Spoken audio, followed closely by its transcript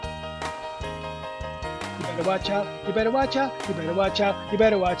You better watch out. You better watch out. You better watch out. You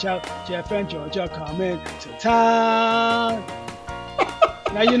better watch out. Jeff and George are coming to town.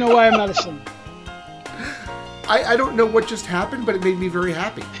 Now you know why I'm not a singer. I don't know what just happened, but it made me very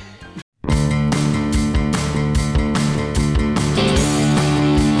happy.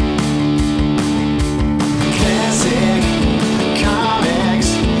 Classic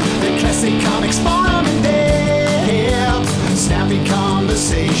comics, the classic comics forum in there. Snappy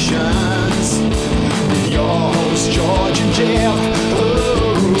conversations with your hosts George and Jeff.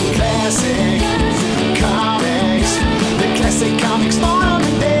 Oh, classic comics, the classic comics forum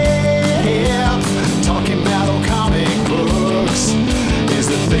in there. Talking about old comic books is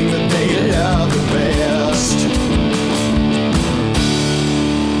the thing that they love the best.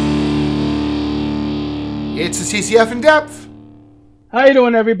 It's the CCF in depth. How you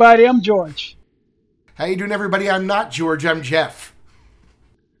doing, everybody? I'm George. How you doing, everybody? I'm not George. I'm Jeff.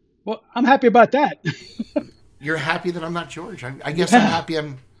 Well, I'm happy about that. You're happy that I'm not George. I guess I'm happy.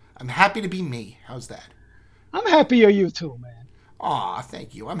 I'm happy to be me. How's that? I'm happy you're you too, man. Aw,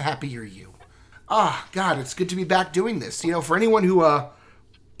 thank you. I'm happy you're you. Ah, God, it's good to be back doing this. You know, for anyone who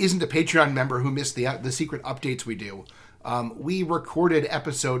isn't a Patreon member who missed the secret updates we do, we recorded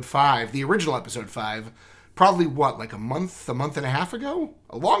episode 5, the original episode 5, probably like a month and a half ago?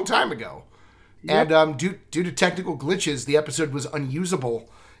 A long time ago. Yep. And due to technical glitches, the episode was unusable,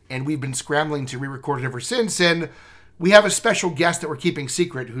 and we've been scrambling to re-record it ever since. And we have a special guest that we're keeping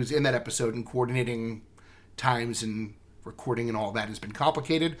secret who's in that episode, and coordinating times and recording and all that has been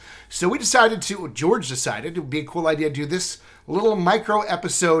complicated. So George decided it would be a cool idea to do this little micro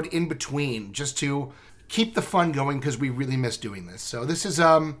episode in between, just to keep the fun going, because we really miss doing this. So this is,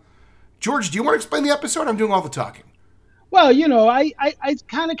 George, do you want to explain the episode? I'm doing all the talking. Well, you know, I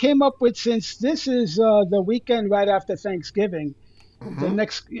kind of came up with, since this is the weekend right after Thanksgiving, the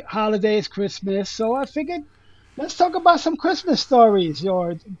next holiday is Christmas, so I figured let's talk about some Christmas stories,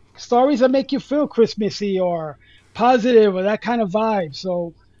 or stories that make you feel Christmassy or positive or that kind of vibe.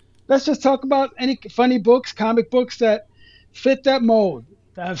 So let's just talk about any funny books, comic books that fit that mold,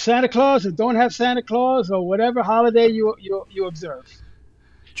 that have Santa Claus or don't have Santa Claus, or whatever holiday you observe.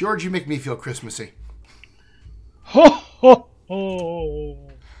 George, you make me feel Christmassy. Ho, ho, ho.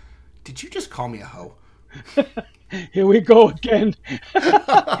 Did you just call me a hoe? Here we go again.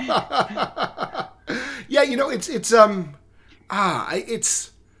 Yeah, you know, it's a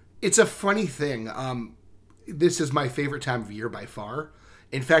funny thing. This is my favorite time of year by far.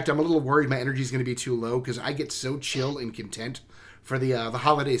 In fact, I'm a little worried my energy is going to be too low, because I get so chill and content for the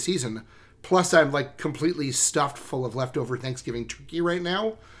holiday season. Plus, I'm like completely stuffed full of leftover Thanksgiving turkey right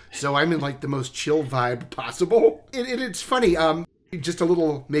now. So I'm in like the most chill vibe possible. It's funny. Just a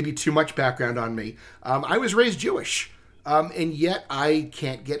little, maybe too much background on me. I was raised Jewish, and yet I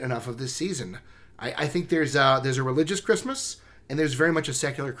can't get enough of this season. I think there's a religious Christmas, and there's very much a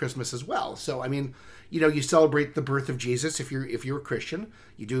secular Christmas as well. So I mean, you know, you celebrate the birth of Jesus if you're a Christian.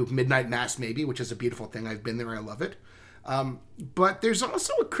 You do midnight mass maybe, which is a beautiful thing. I've been there. I love it. But there's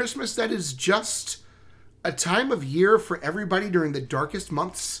also a Christmas that is just a time of year for everybody during the darkest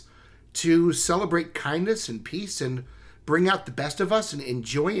months to celebrate kindness and peace and bring out the best of us and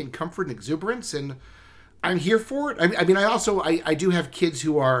enjoy and comfort and exuberance. And I'm here for it. I mean, I do have kids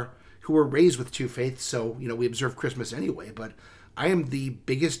who are raised with two faiths, so, you know, we observe Christmas anyway, but I am the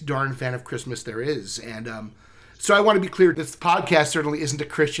biggest darn fan of Christmas there is. And so I want to be clear, this podcast certainly isn't a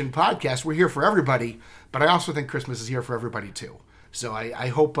Christian podcast. We're here for everybody, but I also think Christmas is here for everybody too. So I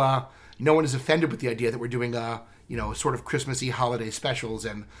hope no one is offended with the idea that we're doing sort of Christmassy holiday specials.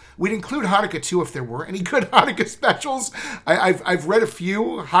 And we'd include Hanukkah too if there were any good Hanukkah specials. I've read a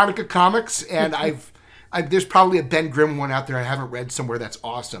few Hanukkah comics, and there's probably a Ben Grimm one out there I haven't read somewhere that's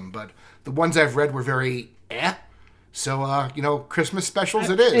awesome, but the ones I've read were very So, Christmas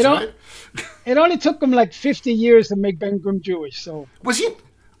specials it is, right? It only took him like 50 years to make Ben Grimm Jewish, so... Was he?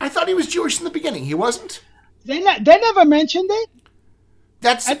 I thought he was Jewish in the beginning. He wasn't? They never mentioned it?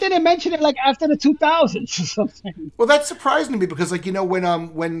 I think they mentioned it like after the 2000s or something. Well, that's surprising to me, because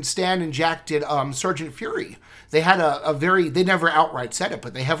when Stan and Jack did Sergeant Fury, they had they never outright said it,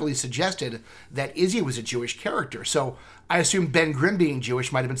 but they heavily suggested that Izzy was a Jewish character. So I assume Ben Grimm being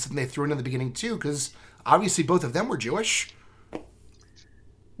Jewish might have been something they threw in the beginning too, because obviously both of them were Jewish.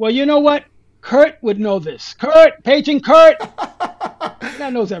 Well, you know what? Kurt would know this. Kurt, paging Kurt.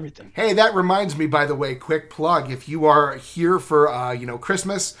 That knows everything. Hey, that reminds me, by the way, quick plug. If you are here for,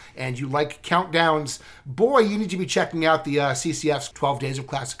 Christmas and you like countdowns, boy, you need to be checking out the CCF's 12 Days of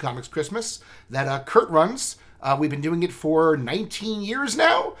Classic Comics Christmas that Kurt runs. We've been doing it for 19 years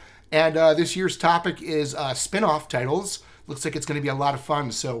now. And this year's topic is spin-off titles, looks like it's going to be a lot of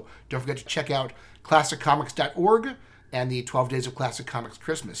fun. So don't forget to check out classiccomics.org and the 12 Days of Classic Comics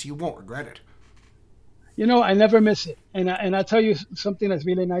Christmas. You won't regret it. I never miss it. And I tell you something that's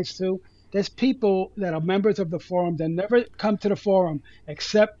really nice too. There's people that are members of the forum that never come to the forum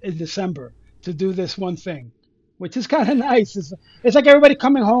except in December to do this one thing, which is kind of nice. It's like everybody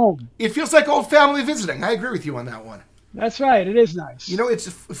coming home. It feels like old family visiting. I agree with you on that one. That's right. It is nice. It's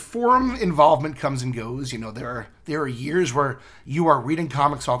forum involvement comes and goes. There are years where you are reading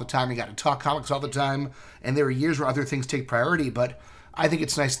comics all the time. You got to talk comics all the time, and there are years where other things take priority. But I think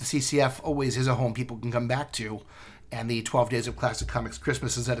it's nice the CCF always is a home people can come back to, and the 12 Days of Classic Comics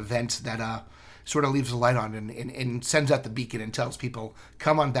Christmas is that event that sort of leaves a light on and sends out the beacon and tells people,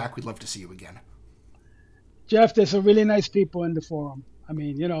 come on back. We'd love to see you again. Jeff, there's some really nice people in the forum. I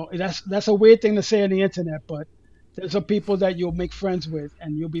mean, that's a weird thing to say on the internet, but there's some people that you'll make friends with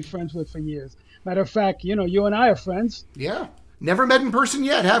and you'll be friends with for years. Matter of fact, you and I are friends. Yeah. Never met in person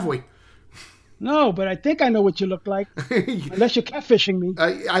yet, have we? No, but I think I know what you look like. Unless you're catfishing me.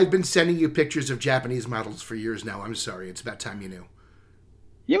 I've been sending you pictures of Japanese models for years now. I'm sorry. It's about time you knew.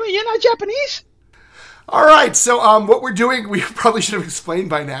 You're not Japanese? All right, so what we're doing, we probably should have explained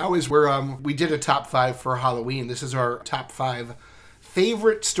by now, is we did a top 5 for Halloween. This is our top 5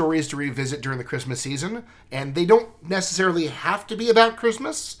 favorite stories to revisit during the Christmas season, and they don't necessarily have to be about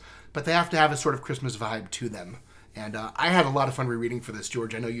Christmas, but they have to have a sort of Christmas vibe to them. And I had a lot of fun rereading for this,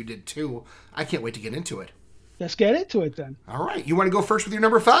 George. I know you did too. I can't wait to get into it. Let's get into it then. All right, you want to go first with your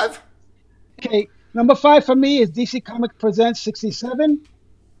number 5? Okay, number 5 for me is DC Comics Presents 67.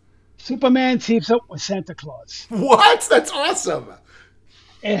 Superman teams up with Santa Claus. What? That's awesome.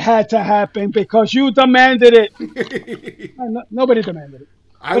 It had to happen because you demanded it. Nobody demanded it.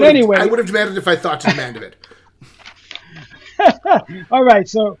 But anyway. I would have demanded if I thought to demand it. All right,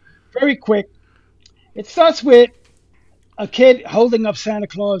 so very quick. It starts with a kid holding up Santa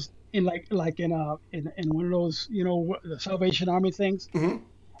Claus in in one of those, the Salvation Army things. Mm-hmm.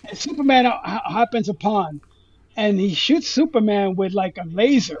 And Superman happens upon, and he shoots Superman with like a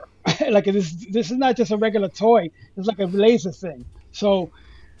laser. Like this is not just a regular toy. It's like a laser thing. So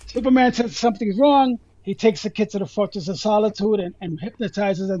Superman says something's wrong. He takes the kid to the Fortress of Solitude and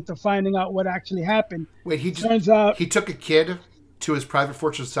hypnotizes them to finding out what actually happened. Wait, he took a kid to his private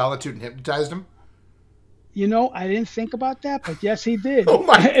Fortress of Solitude and hypnotized him? I didn't think about that, but yes, he did. Oh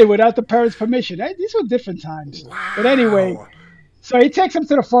my! Without the parents' permission. These were different times. Wow. But anyway, so he takes him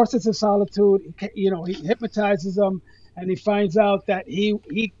to the Fortress of Solitude. He hypnotizes them, and he finds out that he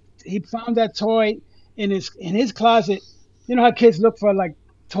found that toy in his closet. You know how kids look for like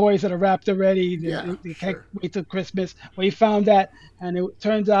toys that are wrapped already. They can't wait till Christmas. Well, he found that, and it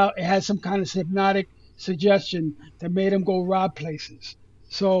turns out it had some kind of hypnotic suggestion that made him go rob places.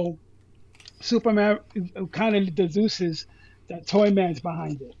 So Superman kind of deduces that Toy Man's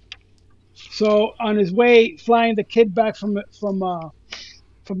behind it. So on his way, flying the kid back from the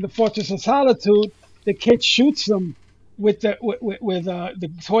Fortress of Solitude, the kid shoots him with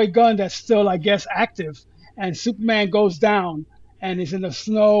the toy gun that's still, I guess, active, and Superman goes down and is in the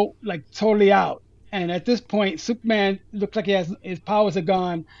snow, like totally out. And at this point, Superman looks like his powers are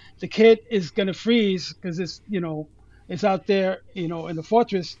gone. The kid is gonna freeze because it's out there, in the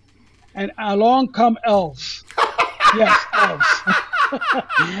fortress. And along come elves. Yes, elves.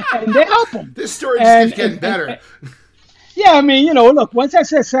 And they help him. This story just keeps getting better. Yeah, I mean, look, once I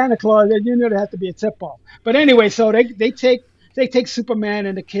said Santa Claus, then you knew there had to be a tip-off. But anyway, so they take Superman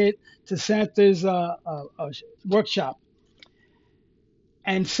and the kid to Santa's workshop.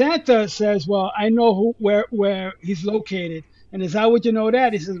 And Santa says, well, I know where he's located. And is how would you know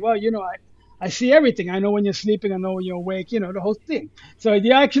that? He says, well, I see everything. I know when you're sleeping. I know when you're awake. The whole thing. So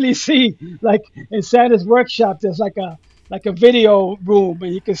you actually see, like in Santa's workshop, there's like a video room,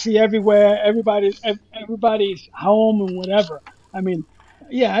 and you can see everywhere. Everybody's home and whatever. I mean,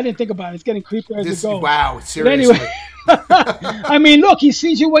 yeah, I didn't think about it. It's getting creepier as it goes. Wow, seriously. But anyway, I mean, look, he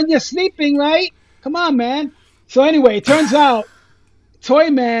sees you when you're sleeping, right? Come on, man. So anyway, it turns out Toy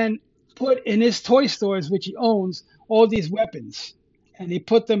Man put in his toy stores, which he owns, all these weapons. And he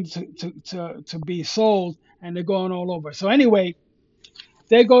put them to be sold, and they're going all over. So anyway,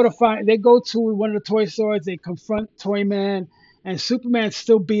 they go to one of the toy stores. They confront Toy Man, and Superman's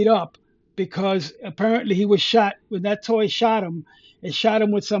still beat up because apparently he was shot when that toy shot him. It shot him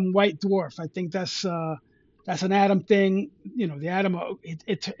with some white dwarf. I think that's an atom thing. The atom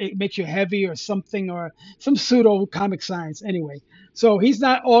it makes you heavy or something, or some pseudo comic science. Anyway, so he's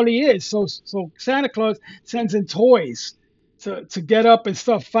not all he is. So Santa Claus sends in toys to get up and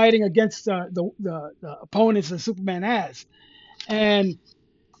start fighting against the opponents that Superman has. And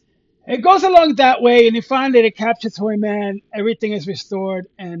it goes along that way, and you find that it captures Toyman. Everything is restored,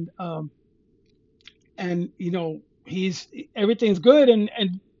 and he's everything's good, and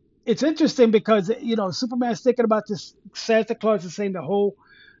it's interesting because Superman's thinking about this. Santa Claus is saying the whole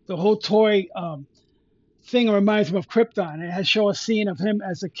toy thing reminds him of Krypton. It has show a scene of him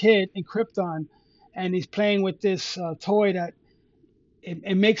as a kid in Krypton, and he's playing with this toy that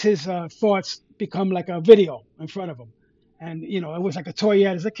it makes his thoughts become like a video in front of him, and it was like a toy he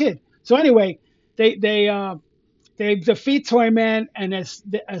had as a kid. So anyway, they defeat Toyman, and as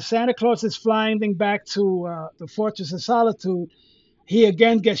Santa Claus is flying back to the Fortress of Solitude, he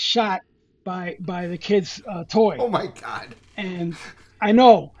again gets shot by the kid's toy. Oh my God. And I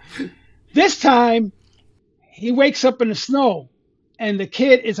know this time he wakes up in the snow, and the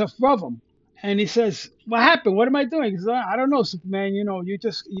kid is above him, and he says, "What happened? What am I doing?" He says, "I don't know, Superman.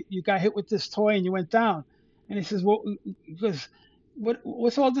 You got hit with this toy and you went down." And he says, "Well," he goes,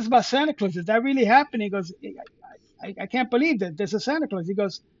 "What's all this about Santa Claus? Did that really happen?" He goes, I can't believe that there's a Santa Claus." He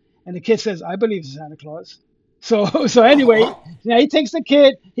goes, and the kid says, "I believe it's Santa Claus." So anyway, Uh-huh. he takes the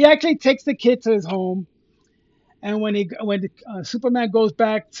kid. He actually takes the kid to his home, and when Superman goes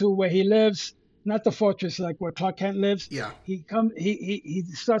back to where he lives, not the fortress like where Clark Kent lives, Yeah. he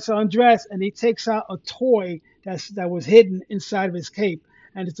starts to undress, and he takes out a toy that was hidden inside of his cape,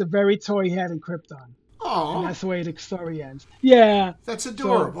 and it's the very toy he had in Krypton, and Aw, that's the way the story ends. Yeah. that's So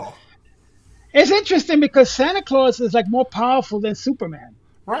adorable. it's interesting because Santa Claus is like more powerful than Superman.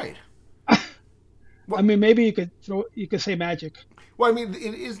 Right. I mean, maybe you could say magic. Well, I mean,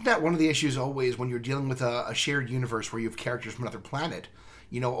 isn't that one of the issues always when you're dealing with a shared universe where you have characters from another planet?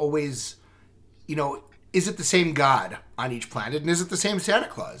 Always, is it the same God on each planet, and is it the same Santa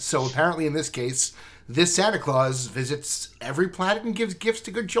Claus? So apparently, in this case, this Santa Claus visits every planet and gives gifts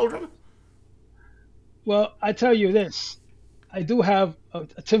to good children. Well, I tell you this, I do have a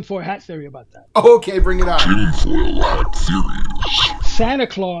tinfoil hat theory about that. Oh, okay, bring it on. Tinfoil hat theories. Santa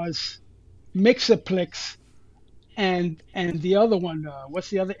Claus, Mixaplix, and the other one. What's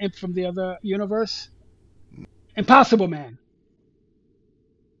the other imp from the other universe? Impossible Man.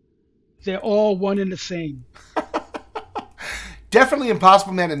 They're all one and the same. Definitely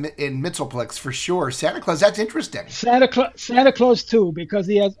Impossible Man in Mitzelplex for sure. Santa Claus, that's interesting. Santa Claus too, because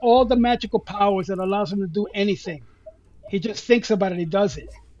he has all the magical powers that allows him to do anything. He just thinks about it. He does it.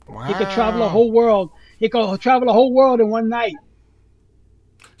 He could travel a Wow. whole world. He could travel a whole world in one night.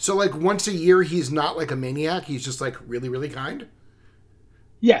 So, like, once a year, he's not like a maniac. He's just, like, really, really kind?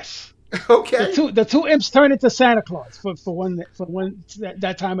 Yes. Okay. The two imps turn into Santa Claus for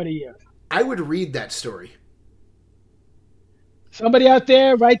that time of the year. I would read that story. Somebody out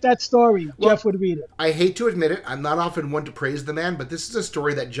there write that story. Well, Jeff would read it. I hate to admit it. I'm not often one to praise the man, but this is a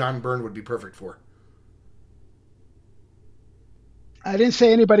story that John Byrne would be perfect for. I didn't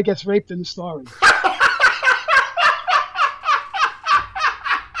say anybody gets raped in the story.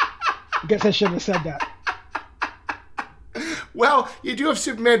 I guess I shouldn't have said that. Well, you do have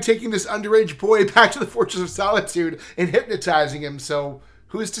Superman taking this underage boy back to the Fortress of Solitude and hypnotizing him, so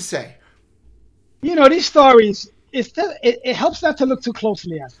who's to say? These stories, it helps not to look too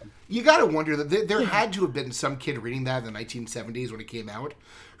closely at them. You got to wonder that there had to have been some kid reading that in the 1970s when it came out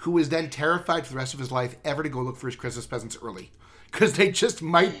who was then terrified for the rest of his life ever to go look for his Christmas presents early. Because they just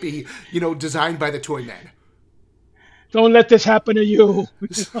might be, designed by the toy man. Don't let this happen to you.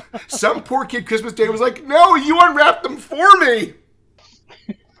 Some poor kid Christmas Day was like, "No, you unwrapped them for me."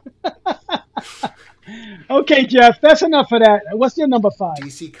 Okay, Jeff, that's enough of that. What's your number 5?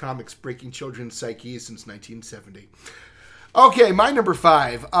 DC Comics breaking children's psyches since 1970. Okay, my number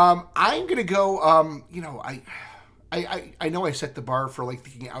 5. I'm gonna go. I know I set the bar for like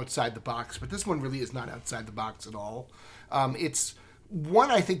thinking outside the box, but this one really is not outside the box at all. It's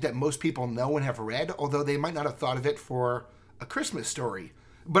one I think that most people know and have read, although they might not have thought of it for a Christmas story.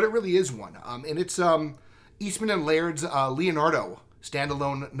 But it really is one. And it's Eastman and Laird's Leonardo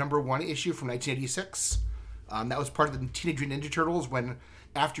standalone #1 issue from 1986. That was part of the Teenage Mutant Ninja Turtles when,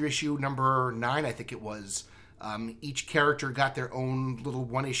 after issue number 9, I think it was, each character got their own little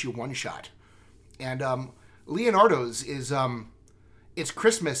one-issue one-shot. And Leonardo's is, it's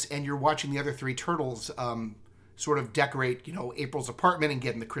Christmas and you're watching the other 3 turtles sort of decorate, April's apartment and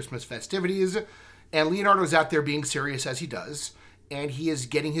get in the Christmas festivities. And Leonardo's out there being serious as he does. And he is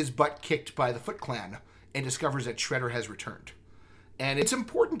getting his butt kicked by the Foot Clan and discovers that Shredder has returned. And it's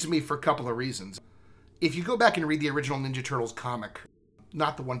important to me for a couple of reasons. If you go back and read the original Ninja Turtles comic,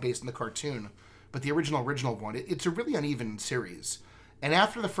 not the one based on the cartoon, but the original one, it's a really uneven series. And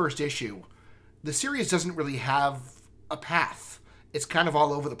after the first issue, the series doesn't really have a path. It's kind of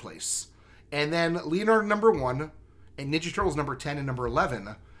all over the place. And then Leonardo #1 and Ninja Turtles #10 and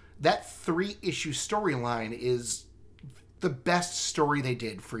 #11, that 3-issue storyline is the best story they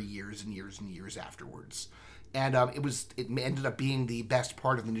did for years and years and years afterwards. And it ended up being the best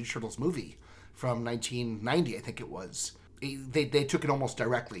part of the Ninja Turtles movie from 1990, I think it was. They took it almost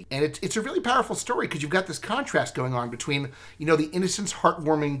directly. And it's a really powerful story because you've got this contrast going on between, the innocence,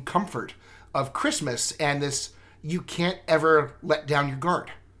 heartwarming comfort of Christmas and this you can't ever let down your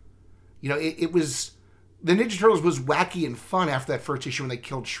guard. It was... The Ninja Turtles was wacky and fun after that first issue when they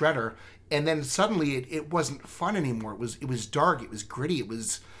killed Shredder. And then suddenly it wasn't fun anymore. It was dark. It was gritty. It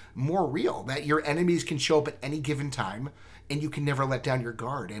was more real. That your enemies can show up at any given time and you can never let down your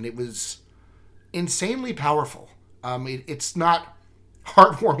guard. And it was insanely powerful. It's not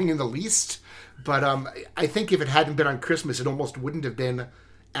heartwarming in the least, but I think if it hadn't been on Christmas, it almost wouldn't have been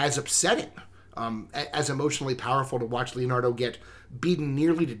as upsetting, as emotionally powerful to watch Leonardo get beaten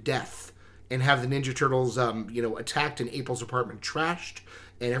nearly to death and have the Ninja Turtles, attacked in April's apartment, trashed,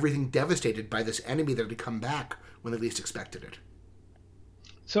 and everything devastated by this enemy that had come back when they least expected it.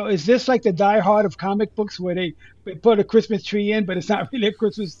 So is this like the Die Hard of comic books where they put a Christmas tree in, but it's not really a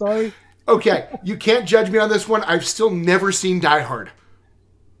Christmas story? Okay, you can't judge me on this one. I've still never seen Die Hard.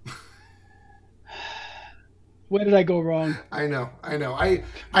 Where did I go wrong? I know. I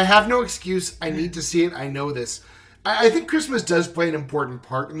have no excuse. I need to see it. I know this. I think Christmas does play an important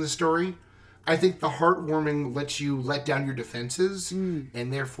part in the story. I think the heartwarming lets you let down your defenses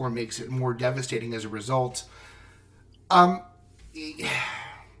and therefore makes it more devastating as a result. Why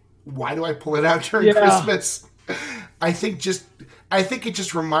do I pull it out during Christmas? I think it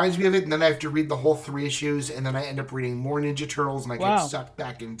just reminds me of it, and then I have to read the whole 3 issues, and then I end up reading more Ninja Turtles, and I get sucked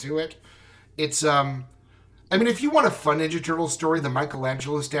back into it. It's if you want a fun Ninja Turtles story, the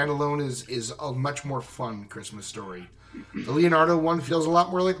Michelangelo standalone is a much more fun Christmas story. The Leonardo one feels a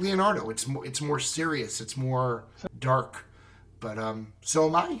lot more like Leonardo. It's more serious. It's more dark. But so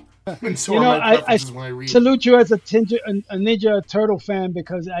am I. And so are my preferences when I read. Salute you as a Ninja Turtle fan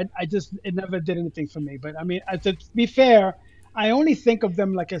because it never did anything for me. But to be fair, I only think of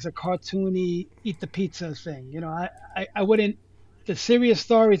them like as a cartoony eat the pizza thing. I wouldn't. The serious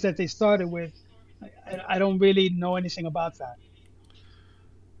stories that they started with, I don't really know anything about that.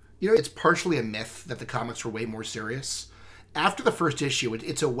 It's partially a myth that the comics were way more serious. After the first issue,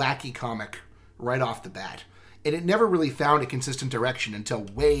 it's a wacky comic right off the bat. And it never really found a consistent direction until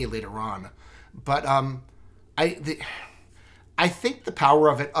way later on. But I think the power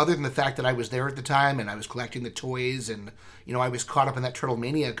of it, other than the fact that I was there at the time and I was collecting the toys and, I was caught up in that Turtle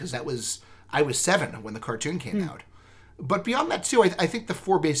Mania because I was 7 when the cartoon came out. But beyond that, too, I think the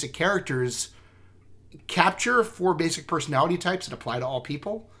 4 basic characters capture 4 basic personality types that apply to all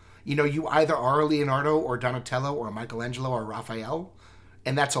people. You either are a Leonardo or Donatello or a Michelangelo or Raphael,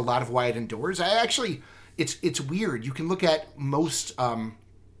 and that's a lot of why it endures. It's weird. You can look at most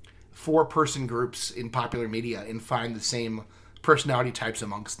 4-person groups in popular media and find the same personality types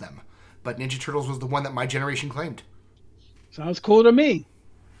amongst them. But Ninja Turtles was the one that my generation claimed. Sounds cool to me.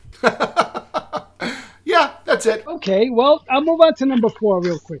 Yeah, that's it. Okay, well, I'll move on to number 4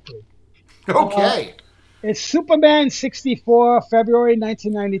 real quickly. Okay. It's Superman 64, February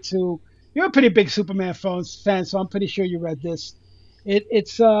 1992. You're a pretty big Superman fan, so I'm pretty sure you read this.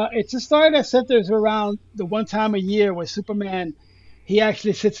 It's a story that centers around the one time a year where Superman, he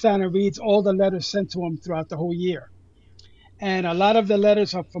actually sits down and reads all the letters sent to him throughout the whole year. And a lot of the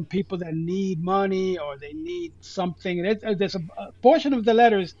letters are from people that need money or they need something. And there's a portion of the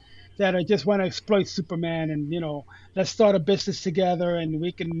letters that I just want to exploit Superman and, let's start a business together and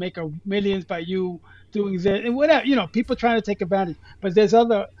we can make millions by you doing this and whatever, people trying to take advantage. But there's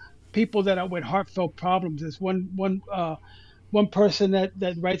other people that are with heartfelt problems. There's one person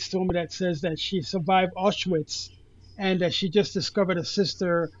that writes to him that says that she survived Auschwitz and that she just discovered her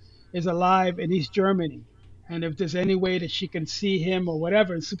sister is alive in East Germany. And if there's any way that she can see him or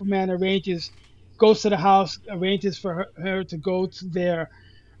whatever, and Superman goes to the house, arranges for her to go to there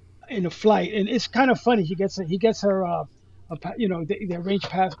in a flight. And it's kind of funny. He gets her, they arrange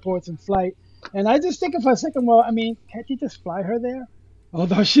passports and flight. And I just think for a second, well, can't you just fly her there?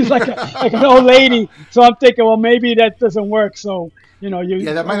 Although she's like an old lady, so I'm thinking, well, maybe that doesn't work. So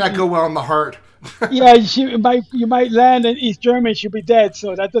that might not go well in the heart. Yeah, you might land in East Germany, she'll be dead.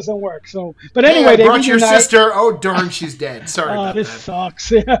 So that doesn't work. So, but anyway, they brought your sister. Oh darn, she's dead. Sorry about this that.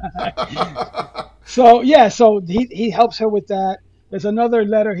 Sucks. So he helps her with that. There's another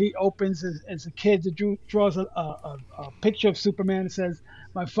letter he opens as a kid that draws a picture of Superman and says,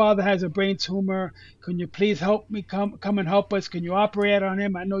 "My father has a brain tumor. Can you please help me? Come and help us. Can you operate on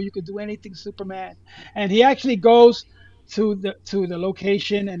him? I know you could do anything, Superman." And he actually goes to the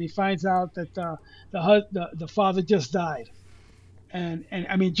location and he finds out that the father just died. and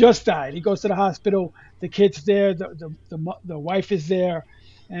I mean just died. He goes to the hospital. The kid's there. The wife is there,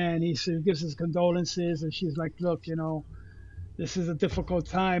 and gives his condolences. And she's like, "Look, this is a difficult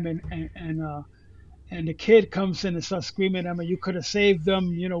time." And the kid comes in and starts screaming at him, "You could have saved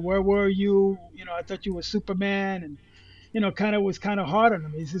them. Where were you? I thought you were Superman." And kind of was kind of hard on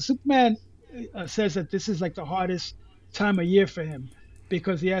him. He says Superman says that this is like the hardest time of year for him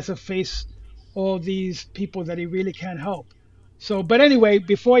because he has to face all these people that he really can't help. So, but anyway,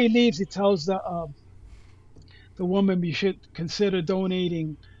 before he leaves, he tells the woman you should consider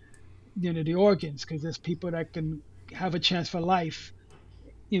donating, the organs because there's people that can have a chance for life,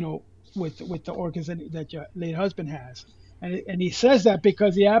 you know, with the organs that your late husband has. And he says that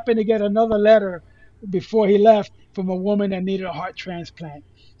because he happened to get another letter before he left from a woman that needed a heart transplant.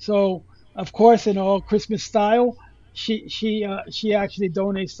 So of course, in all Christmas style, she actually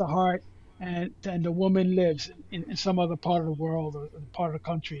donates the heart, and the woman lives in some other part of the world or part of the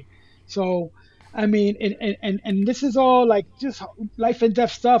country. So I mean, and this is all like just life and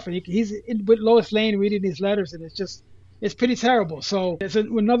death stuff, and he's with Lois Lane reading these letters, and it's pretty terrible. So there's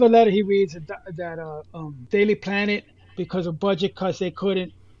another letter he reads that Daily Planet, because of budget cuts, they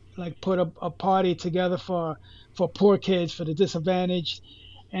couldn't like put a party together for poor kids, for the disadvantaged.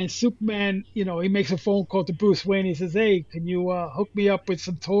 And Superman, he makes a phone call to Bruce Wayne. He says, "Hey, can you hook me up with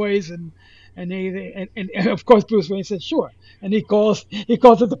some toys?" And of course Bruce Wayne says, "Sure." And he calls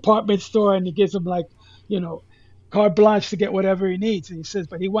the department store and he gives him like, you know, carte blanche to get whatever he needs. And he says,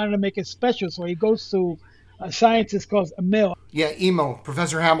 but he wanted to make it special, so he goes to a scientist called Emil. Yeah, emo,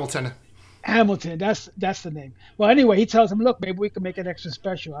 Professor Hamilton. Hamilton, that's the name. Well, anyway, he tells him, "Look, maybe we can make it extra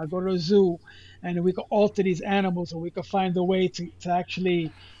special. I'll go to a zoo, and we can alter these animals, and we can find a way to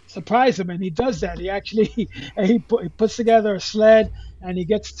actually surprise him." And he does that. He actually he puts together a sled, and he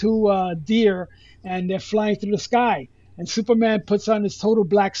gets two deer, and they're flying through the sky. And Superman puts on his total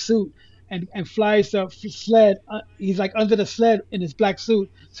black suit and flies the sled. He's like under the sled in his black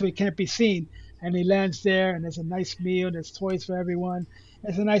suit, so he can't be seen. And he lands there, and there's a nice meal. There's toys for everyone.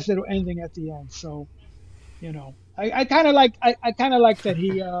 It's a nice little ending at the end. So, I kind of like that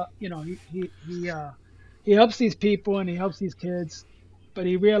he helps these people and he helps these kids, but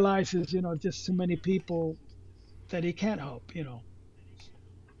he realizes just too many people that he can't help.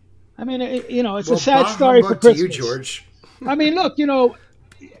 I mean, it's a Well, sad bah story for humbug to you, Christmas. George. I mean, look,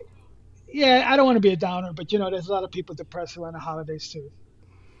 yeah, I don't want to be a downer, but there's a lot of people depressed around the holidays too.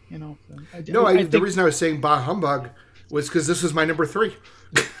 So The think, reason I was saying bah humbug was because this was my number 3.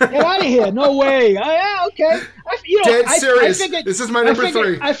 get out of here! No way! Yeah, okay. Dead serious. I figured, This is my number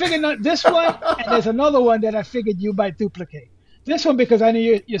 3. I figured this one, and there's another one that I figured you might duplicate. This one because I know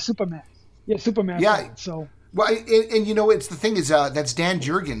you're Superman. You're Superman. Yeah. Fan, so. Well, and it's the thing is that's Dan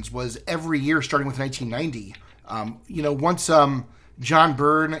Jurgens was every year starting with 1990. Once John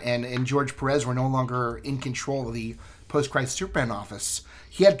Byrne and George Perez were no longer in control of the post-Christ Superman office,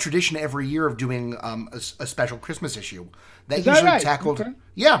 he had a tradition every year of doing a special Christmas issue that Is that usually right? tackled. Okay.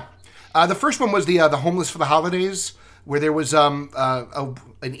 Yeah, the first one was the Homeless for the Holidays, where there was an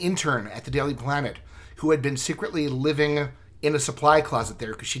intern at the Daily Planet who had been secretly living in a supply closet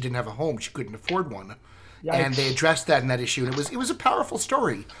there because she didn't have a home, she couldn't afford one. Yikes. And they addressed that in that issue, and it was a powerful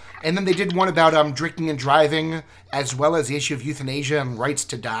story. And then they did one about drinking and driving, as well as the issue of euthanasia and rights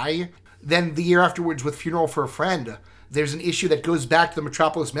to die. Then the year afterwards, with Funeral for a Friend, there's an issue that goes back to the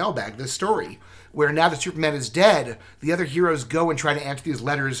Metropolis mailbag, this story, where now that Superman is dead, the other heroes go and try to answer these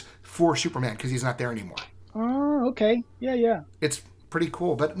letters for Superman because he's not there anymore. Oh, okay. Yeah. It's pretty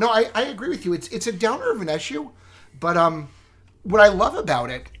cool. But no, I agree with you. It's a downer of an issue, but what I love about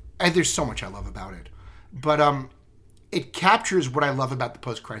it, and there's so much I love about it, but it captures what I love about the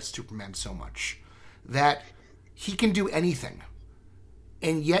post-Christ Superman so much, that he can do anything,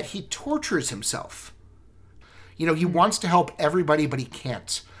 and yet he tortures himself. He wants to help everybody, but he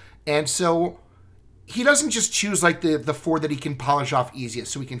can't. And so he doesn't just choose like the 4 that he can polish off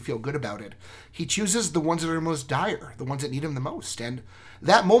easiest so he can feel good about it. He chooses the ones that are most dire, the ones that need him the most. And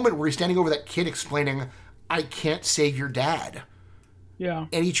that moment where he's standing over that kid explaining, "I can't save your dad." Yeah.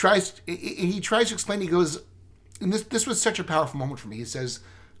 And he tries to explain, he goes, and this was such a powerful moment for me. He says,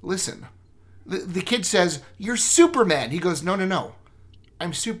 "Listen," the kid says, "You're Superman." He goes, No.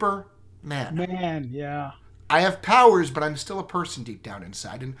 I'm Superman. Man, yeah. I have powers, but I'm still a person deep down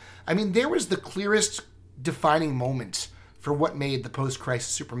inside." And I mean, there was the clearest defining moment for what made the post-crisis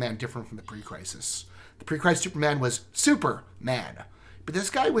Superman different from the pre-crisis. The pre-crisis Superman was Superman, but this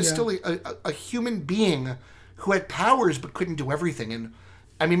guy was still a human being who had powers but couldn't do everything. And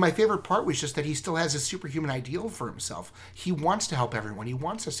I mean, my favorite part was just that he still has a superhuman ideal for himself. He wants to help everyone. He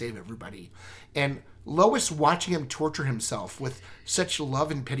wants to save everybody. And Lois watching him torture himself with such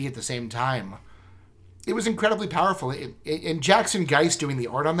love and pity at the same time, it was incredibly powerful. And Jackson Geist doing the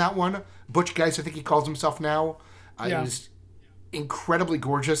art on that one, Butch Geist, I think he calls himself now, it Yeah. was incredibly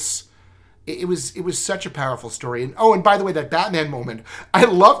gorgeous. It was such a powerful story. And oh, and by the way, that Batman moment, I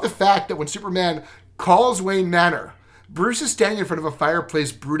love the fact that when Superman calls Wayne Manor, Bruce is standing in front of a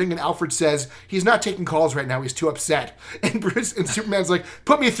fireplace brooding, and Alfred says he's not taking calls right now. He's too upset. And Bruce and Superman's like,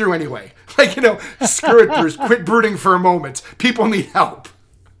 "Put me through anyway." Like, screw it, Bruce. Quit brooding for a moment. People need help.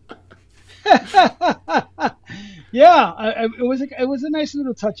 Yeah, it was a nice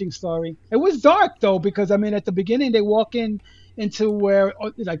little touching story. It was dark though because I mean at the beginning they walk into where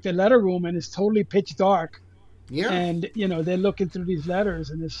like the letter room and it's totally pitch dark Yeah, and they're looking through these letters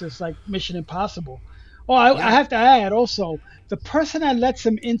and it's just like Mission Impossible. Oh, I yeah, have to add also the person that lets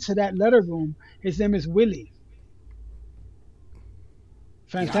him into that letter room, his name is Willie.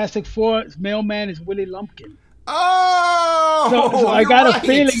 yeah. Fantastic Four's mailman is Willie Lumpkin. So Oh, I you're got a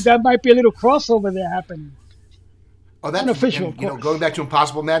feeling right. that might be a little crossover there happening. Oh, that's Unofficial, and of going course. back to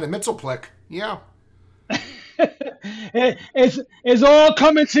Impossible Man and Mitzelplick. Yeah. It's all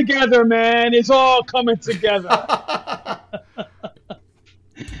coming together, man. It's all coming together.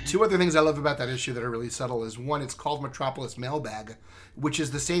 Two other things I love about that issue that are really subtle is one, it's called Metropolis Mailbag, which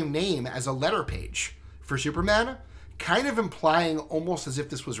is the same name as a letter page for Superman, kind of implying almost as if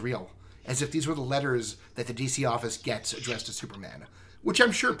this was real, as if these were the letters that the DC office gets addressed to Superman, which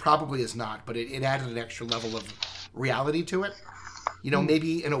I'm sure probably is not, but it added an extra level of reality to it.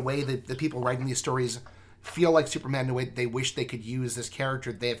 Maybe in a way that the people writing these stories feel like Superman in a way that they wish they could use this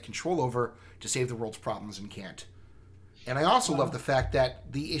character they have control over to save the world's problems and can't. And I also love Wow. the fact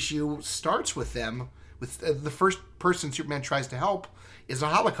that the issue starts with them, with the first person Superman tries to help is a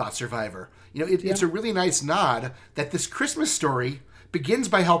Holocaust survivor. Yeah. It's a really nice nod that this Christmas story begins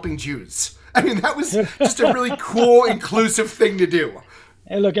by helping Jews. I mean, that was just a really cool, inclusive thing to do.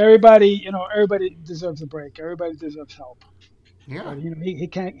 Hey, look, everybody deserves a break. Everybody deserves help. Yeah. But he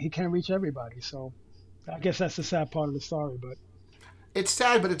can't reach everybody. So I guess that's the sad part of the story. But It's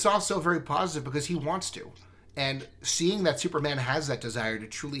sad, but it's also very positive because he wants to. And seeing that Superman has that desire to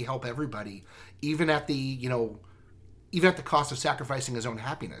truly help everybody, even at the cost of sacrificing his own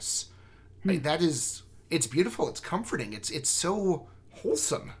happiness, right, it's beautiful. It's comforting. It's so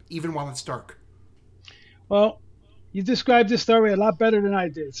wholesome, even while it's dark. well, you described this story a lot better than I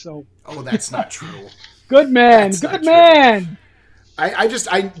did. So Oh, that's not true. good man, That's good not true. man. I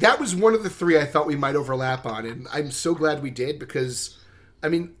that was one of the three I thought we might overlap on, and I'm so glad we did because, I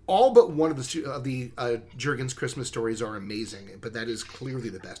mean, all but one of the Jurgens Christmas stories are amazing, but that is clearly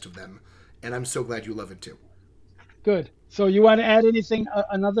the best of them, and I'm so glad you love it too. Good. So you want to add anything,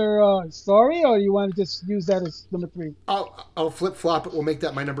 another story, or you want to just use that as number three? I'll flip flop it. We'll make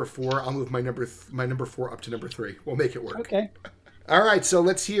that my number four. I'll move my number four up to number three. We'll make it work. Okay. All right. So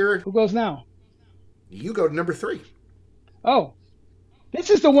let's hear Who goes now? you go to number three. Oh, this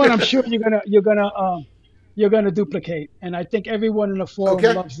is the one I'm sure you're gonna duplicate, and I think everyone in the forum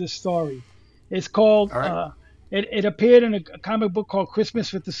Okay. loves this story. It's called. All right. It appeared in a comic book called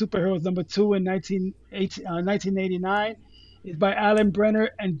Christmas with the Superheroes number two in 1989. It's by Alan Brenner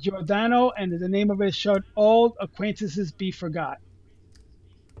and Giordano, and the name of it is short. All acquaintances be forgot.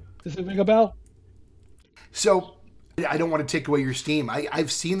 Does it ring a bell? So I don't want to take away your steam.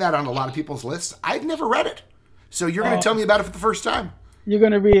 I've seen that on a lot of people's lists. I've never read it. So you're going to Oh, tell me about it for the first time. you're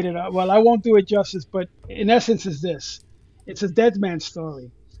gonna read it. Well, I won't do it justice, but in essence, is this: it's a dead man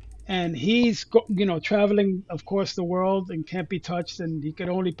story, and he's traveling, of course, the world and can't be touched, and he could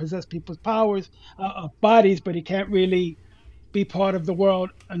only possess people's powers, bodies, but he can't really be part of the world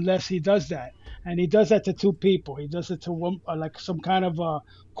unless he does that. And he does that to two people. He does it to one, like some kind of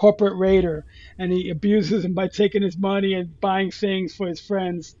corporate raider, and he abuses him by taking his money and buying things for his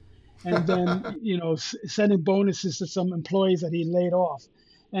friends, and then sending bonuses to some employees that he laid off.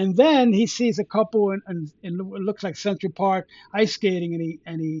 And then he sees a couple in it looks like Central Park ice skating,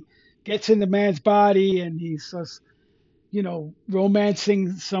 and he gets in the man's body, and he's just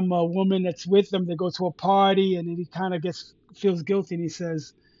romancing some woman that's with them. They go to a party, and then he kind of gets feels guilty, and he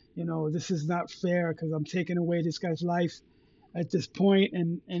says, this is not fair because I'm taking away this guy's life at this point,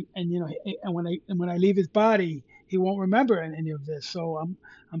 and and when I leave his body, he won't remember any of this. So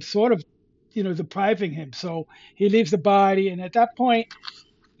I'm sort of depriving him. So he leaves the body, and at that point,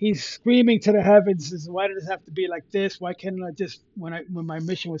 he's screaming to the heavens, says, "Why did it have to be like this? Why can't I just when my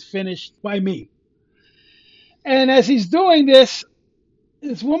mission was finished? Why me?" And as he's doing this,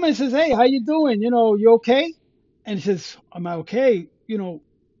 this woman says, "Hey, how you doing? You okay?" And he says, "Am I okay?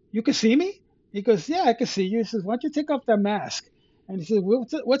 You can see me? He goes, yeah, I can see you. He says, why don't you take off that mask? And he says,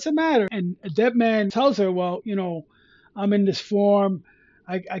 what's the matter? And that man tells her, well, I'm in this form.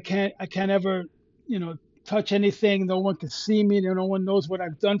 I can't ever, touch anything. No one can see me. No one knows what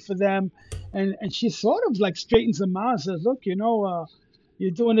I've done for them. And she sort of like straightens him out and says, look,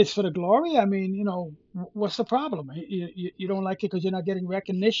 you're doing this for the glory. I mean, what's the problem? You don't like it because you're not getting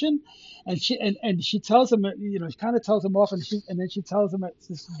recognition, and she tells him, she kind of tells him off, and then she tells him it's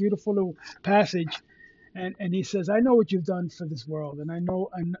this beautiful little passage, and he says, I know what you've done for this world, and I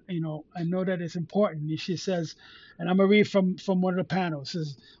know that it's important. And she says, and I'm gonna read from one of the panels. It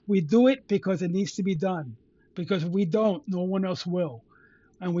says, we do it because it needs to be done, because if we don't, no one else will.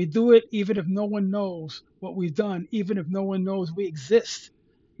 And we do it even if no one knows what we've done, even if no one knows we exist,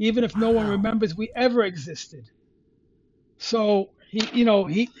 even if no one Wow. remembers we ever existed. So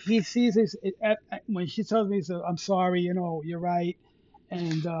he sees this when she tells me, so I'm sorry, you're right,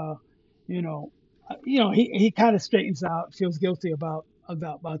 and you know, he kind of straightens out, feels guilty about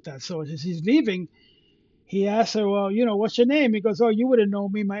that. So as he's leaving, he asks her, well, what's your name? He goes, oh, you would have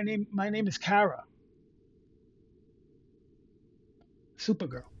known me. My name is Kara,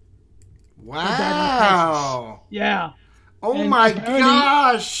 Supergirl. Her dad in Texas. Wow. Yeah. Oh And my apparently,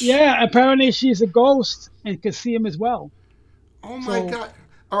 gosh. yeah, apparently she's a ghost and can see him as well. Oh my So god.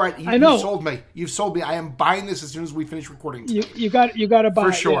 All right, I you've know sold me. You've sold me. I am buying this as soon as we finish recording you tonight. you got to For buy it.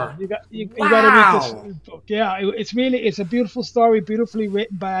 Yeah, sure. you got to read this Wow. book. Yeah, it's a beautiful story, beautifully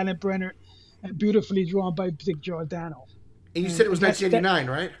written by Alan Brenner, and beautifully drawn by Dick Giordano. And you said And it was that 1989,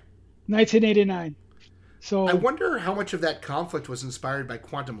 right? 1989. I So wonder how much of that conflict was inspired by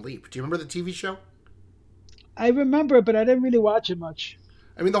Quantum Leap. Do you remember the TV show? I remember it, but I didn't really watch it much.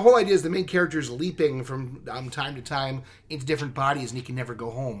 I mean, the whole idea is the main character is leaping from time to time into different bodies, and he can never go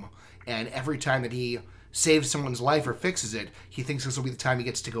home. And every time that he saves someone's life or fixes it, he thinks this will be the time he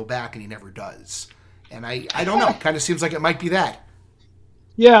gets to go back, and he never does. And I don't know. Kind of seems like it might be that.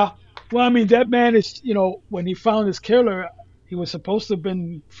 Yeah. Well, I mean, that man is, when he found his killer, he was supposed to have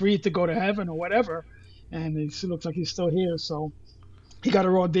been free to go to heaven or whatever, and it still looks like he's still here. So he got a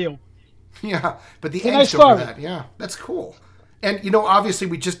raw deal. Yeah, but the It's a nice angst over story. that, yeah, that's cool. And, obviously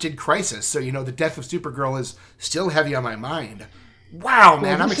we just did Crisis, so, the death of Supergirl is still heavy on my mind. Wow, Well,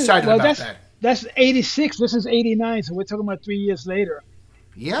 man, I'm excited about that. that's 86. This is 89, so we're talking about 3 years later.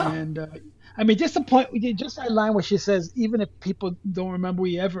 Yeah, And I mean, just the point, just that line where she says, even if people don't remember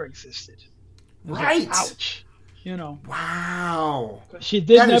we ever existed. I was like, right. ouch, you know. Wow. She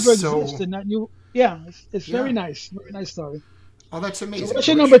did That never is exist, so, and that you, yeah, it's yeah. very nice story. Oh, that's So amazing, what's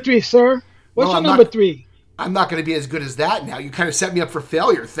your George. number three, sir? Well, What's your number three? I'm not going to be as good as that now. You kind of set me up for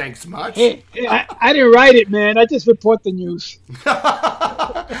failure. Thanks much. Hey, I didn't write it, man. I just report the news.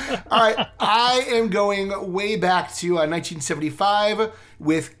 All right, I am going way back to 1975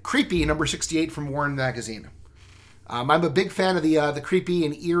 with Creepy number 68 from Warren Magazine. I'm a big fan of the creepy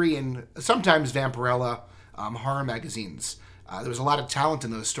and eerie and sometimes Vampirella horror magazines. There was a lot of talent in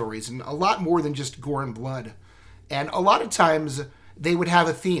those stories and a lot more than just gore and blood. And a lot of times they would have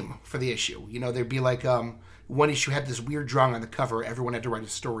a theme for the issue. There'd be like one issue had this weird drawing on the cover. Everyone had to write a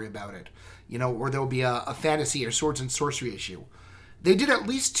story about it. Or there would be a fantasy or swords and sorcery issue. They did at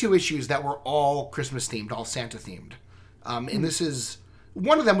least 2 issues that were all Christmas themed, all Santa themed. And this is,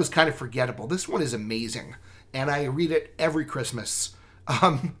 one of them was kind of forgettable. This one is amazing. And I read it every Christmas.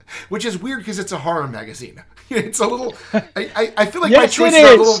 Which is weird because it's a horror magazine. It's a little, I feel like my Yes, it choices are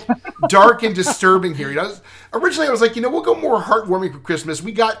a is. little dark and disturbing here. Originally I was like, we'll go more heartwarming for Christmas.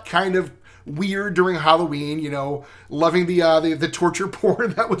 We got kind of weird during Halloween, loving the torture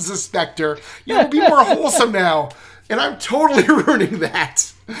porn that was a specter. We'll be more wholesome now. And I'm totally ruining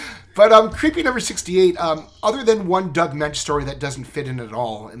that. But Creepy number 68, other than one Doug Mensch story that doesn't fit in at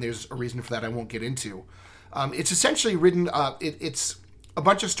all, and there's a reason for that I won't get into, it's essentially written, it's a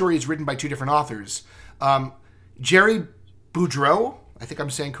bunch of stories written by 2 different authors. Jerry Boudreau, I think I'm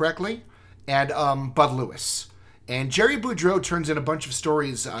saying correctly, and Bud Lewis. And Jerry Boudreau turns in a bunch of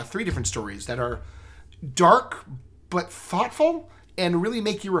stories, 3 different stories that are dark but thoughtful and really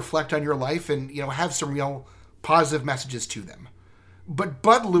make you reflect on your life and, have some real positive messages to them. But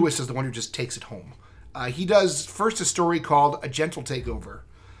Bud Lewis is the one who just takes it home. He does first a story called A Gentle Takeover.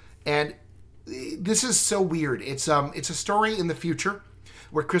 And this is so weird. It's a story in the future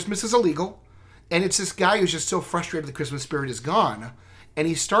where Christmas is illegal. And it's this guy who's just so frustrated the Christmas spirit is gone. And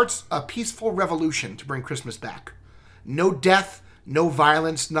he starts a peaceful revolution to bring Christmas back. No death, no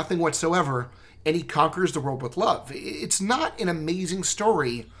violence, nothing whatsoever. And he conquers the world with love. It's not an amazing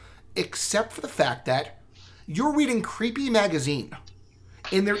story, except for the fact that you're reading Creepy magazine.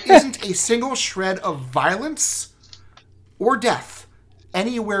 And there isn't a single shred of violence or death.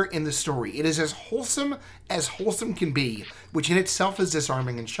 anywhere in the story. It is as wholesome can be, which in itself is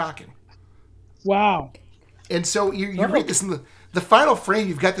disarming and shocking. Wow. And so you Oh. read this in the final frame,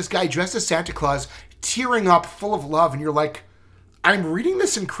 you've got this guy dressed as Santa Claus, tearing up, full of love, and you're like, I'm reading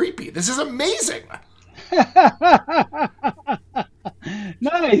this and creepy. This is amazing.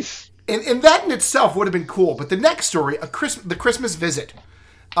 Nice. And that in itself would have been cool. But the next story, the Christmas Visit,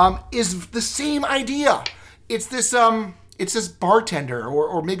 is the same idea. It's this bartender,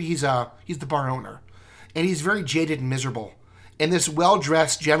 or maybe he's the bar owner, and he's very jaded and miserable. And this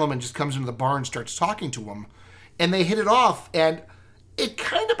well-dressed gentleman just comes into the bar and starts talking to him, and they hit it off. And it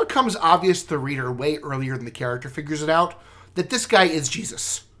kind of becomes obvious to the reader way earlier than the character figures it out that this guy is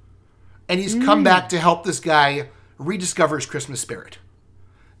Jesus, and he's come back to help this guy rediscover his Christmas spirit.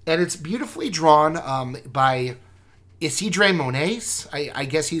 And it's beautifully drawn by Isidre Moniz. I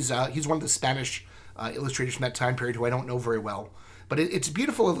guess he's one of the Spanish illustrators from that time period who I don't know very well. But it's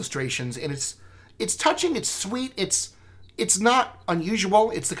beautiful illustrations, and it's touching, it's sweet, it's not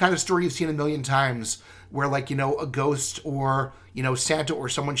unusual. It's the kind of story you've seen a million times where, like, a ghost or, Santa or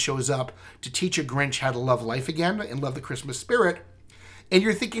someone shows up to teach a Grinch how to love life again and love the Christmas spirit. And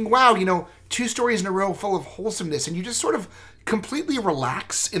you're thinking, wow, 2 stories in a row full of wholesomeness, and you just sort of completely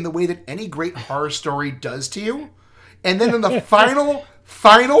relax in the way that any great horror story does to you. And then in the final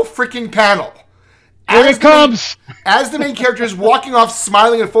freaking panel, Here it comes. as the main character is walking off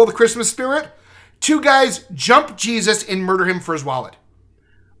smiling and full of the Christmas spirit, 2 guys jump Jesus and murder him for his wallet.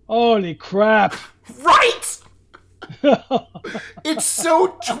 Holy crap. Right? It's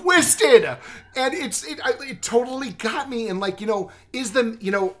so twisted, and it totally got me. And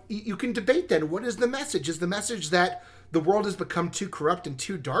you can debate then, what is the message? Is the message that the world has become too corrupt and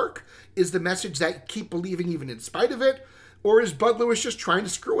too dark? Is the message that keep believing even in spite of it? Or is Bud Lewis just trying to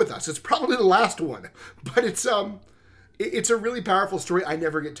screw with us? It's probably the last one, but it's a really powerful story. I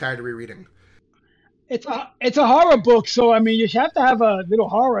never get tired of rereading. It's a horror book, so I mean you have to have a little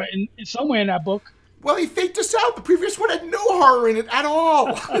horror in somewhere in that book. Well, he faked us out. The previous one had no horror in it at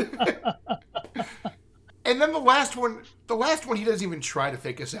all. And then the last one, he doesn't even try to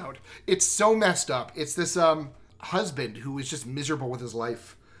fake us out. It's so messed up. It's this husband who is just miserable with his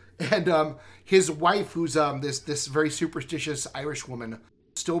life. And his wife, who's this very superstitious Irish woman,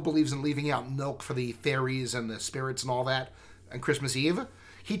 still believes in leaving out milk for the fairies and the spirits and all that on Christmas Eve.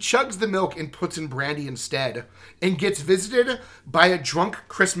 He chugs the milk and puts in brandy instead and gets visited by a drunk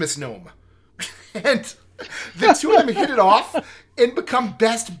Christmas gnome. And the 2 of them hit it off and become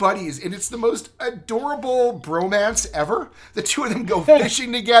best buddies. And it's the most adorable bromance ever. The 2 of them go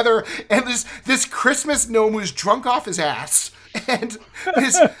fishing together. And this Christmas gnome who's drunk off his ass. And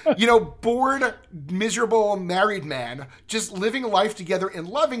this, bored, miserable married man just living life together and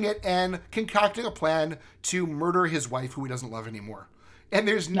loving it and concocting a plan to murder his wife who he doesn't love anymore. And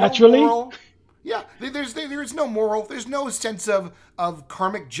there's no moral. Yeah, there's no moral. There's no sense of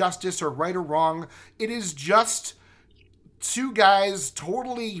karmic justice or right or wrong. It is just 2 guys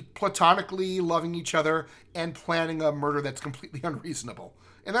totally platonically loving each other and planning a murder that's completely unreasonable.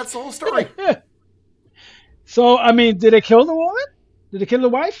 And that's the whole story. So I mean, did they kill the woman? Did they kill the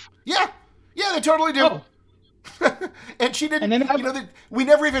wife? Yeah, they totally do. Oh. And she didn't. And then we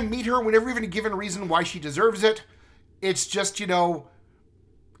never even meet her. We never even given a reason why she deserves it. It's just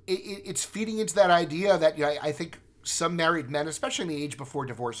it's feeding into that idea that I think some married men, especially in the age before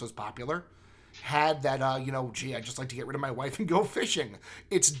divorce was popular, had that gee, I just like to get rid of my wife and go fishing.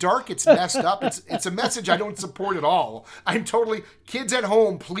 It's dark, it's messed up, it's a message I don't support at all. I'm totally, kids at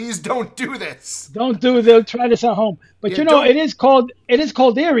home, please don't do this. They'll try this at home. But Yeah, it is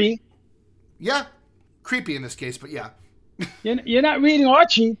called eerie. Yeah, creepy in this case, but yeah, You're not reading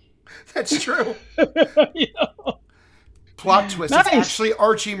Archie. that's true. You know? Plot twist: Nice. It's actually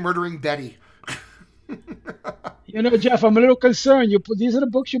Archie murdering Betty. Jeff, I'm a little concerned. These are the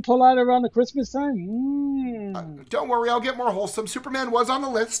books you pull out around the Christmas time. Don't worry, I'll get more wholesome. Superman was on the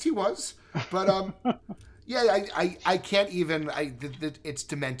list, he was, but yeah, I can't even. It's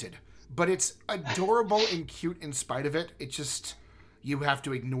demented, but it's adorable and cute in spite of it. It just, you have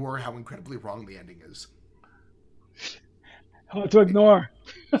to ignore how incredibly wrong the ending is. Hard to ignore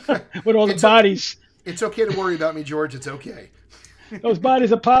with all the It's bodies. It's okay to worry about me, George. It's okay. Those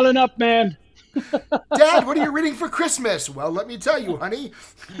bodies are piling up, man. Dad, what are you reading for Christmas? Well, let me tell you, honey.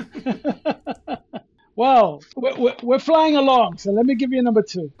 Well, we're flying along, so let me give you number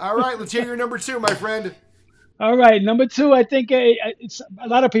 2. All right, let's hear your number 2, my friend. All right, number 2. I think it's a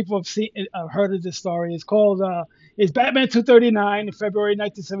lot of people have heard of this story. It's called it's Batman 239 in February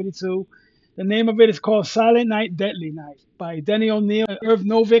 1972. The name of it is called Silent Night, Deadly Night by Denny O'Neil, Irv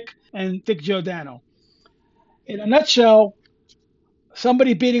Novick, and Dick Giordano. In a nutshell,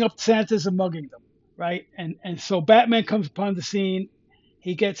 somebody beating up Santas and mugging them, right? And so Batman comes upon the scene.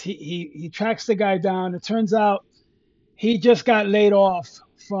 He tracks the guy down. It turns out he just got laid off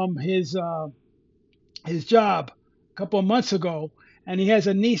from his job a couple of months ago, and he has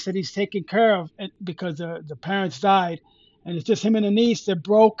a niece that he's taking care of because the parents died, and it's just him and the niece. They're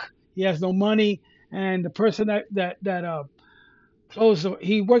broke. He has no money, and the person that closed.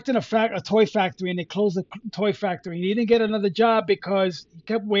 He worked in a toy factory, and they closed the toy factory. He didn't get another job because he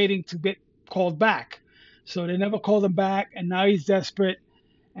kept waiting to get called back. So they never called him back, and now he's desperate,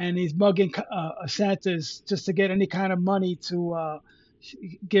 and he's mugging Santas just to get any kind of money to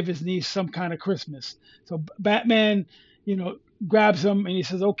give his niece some kind of Christmas. So Batman, grabs him and he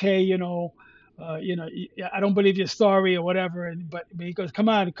says, "Okay, I don't believe your story or whatever." But he goes, "Come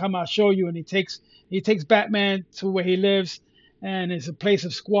on, come, I'll show you." And he takes Batman to where he lives, and it's a place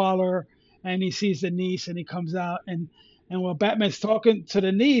of squalor. And he sees the niece, and he comes out, and while Batman's talking to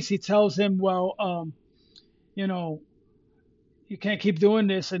the niece, he tells him, "Well, you know, you can't keep doing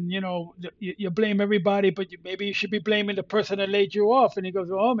this, and you blame everybody, but maybe you should be blaming the person that laid you off." And he goes,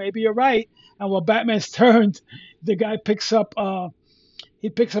 "Oh, maybe you're right." And while Batman's turned, the guy picks up a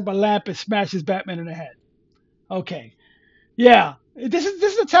lamp and smashes Batman in the head. Okay, yeah, this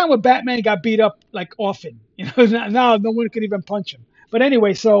is the time when Batman got beat up like often. Now no one could even punch him. But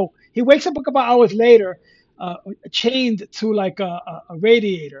anyway, so he wakes up a couple hours later, uh, chained to like a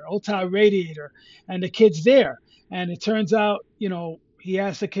radiator, old time radiator, and the kid's there. And it turns out, he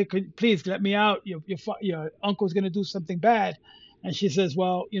asked the kid, "Please let me out. Your uncle's gonna do something bad." And she says,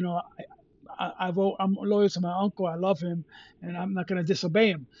 "Well, I'm loyal to my uncle. I love him, and I'm not going to disobey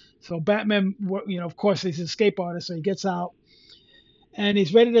him." So Batman, of course, he's an escape artist, so he gets out and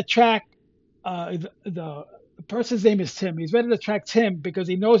he's ready to track the person's name is Tim. He's ready to track Tim because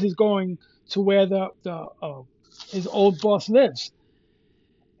he knows he's going to where his old boss lives.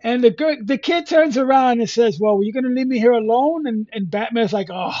 And the kid turns around and says, "Well, you're going to leave me here alone?" And Batman's like,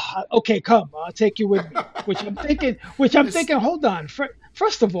 "Oh, okay, come, I'll take you with me." Which I'm thinking, hold on.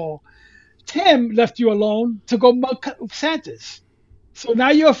 First of all, Tim left you alone to go mug Santas. So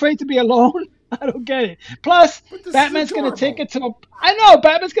now you're afraid to be alone? I don't get it. Plus, But this is Batman's gonna take adorable. it to a. I know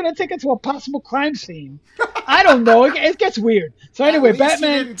Batman's gonna take it to a possible crime scene. I don't know. It gets weird. So At anyway, least he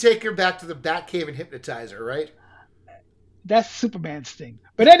Batman. didn't take her back to the Batcave and hypnotize her, right? That's Superman's thing.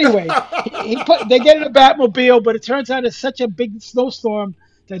 But anyway, they get in a Batmobile, but it turns out it's such a big snowstorm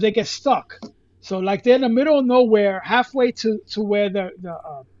that they get stuck. So like they're in the middle of nowhere, halfway to where the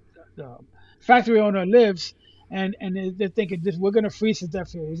factory owner lives, and they're thinking, this, we're gonna freeze to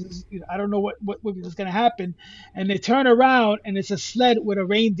death here. I don't know what is gonna happen, and they turn around and it's a sled with a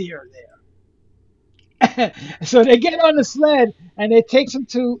reindeer there. So they get on the sled and it takes them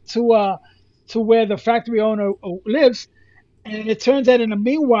to where the factory owner lives, and it turns out in the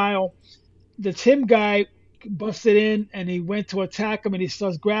meanwhile, the Tim guy busted in and he went to attack him and he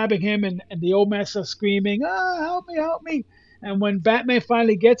starts grabbing him and the old man starts screaming, "Ah, help me, help me." And when Batman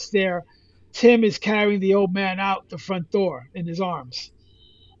finally gets there, Tim is carrying the old man out the front door in his arms.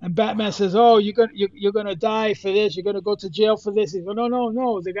 And Batman Wow. says, "Oh, you're gonna die for this. You're gonna go to jail for this." He goes, "No, no,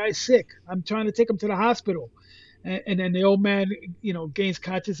 no. The guy's sick. I'm trying to take him to the hospital." And then the old man, gains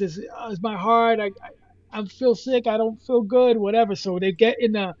consciousness. "Oh, it's my heart. I feel sick. I don't feel good. Whatever." So they get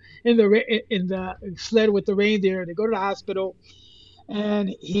in the sled with the reindeer. They go to the hospital, and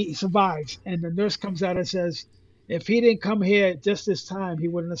he survives. And the nurse comes out and says, "If he didn't come here just this time, he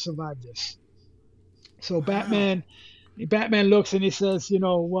wouldn't have survived this." So Wow. Batman looks and he says,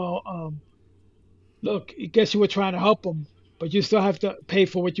 "Well, look, I guess you were trying to help him, but you still have to pay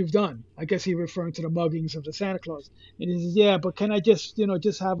for what you've done." I guess he's referring to the muggings of the Santa Claus. And he says, "Yeah, but can I just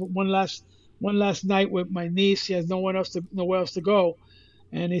have one last night with my niece? She has nowhere else to go."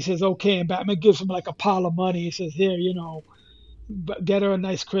 And he says, "Okay." And Batman gives him like a pile of money. He says, "Here, get her a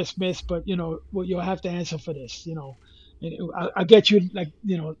nice Christmas, but well, you'll have to answer for this. And I'll get you like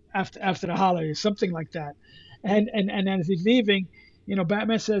after the holidays, something like that." And as he's leaving,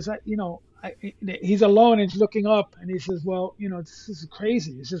 Batman says, he's alone and he's looking up and he says, "Well, this is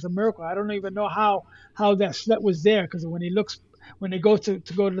crazy. This is a miracle. I don't even know how that sled was there because when they go to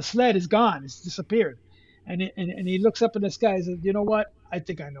the sled, it's gone. It's disappeared." And he looks up in the sky and says, "You know what? I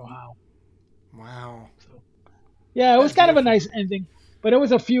think I know how." Wow. So yeah, it was That's kind of a beautiful. nice ending, but there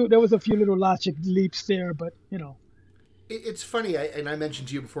was a few little logic leaps there, but It's funny, and I mentioned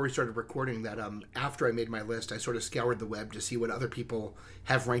to you before we started recording that after I made my list, I sort of scoured the web to see what other people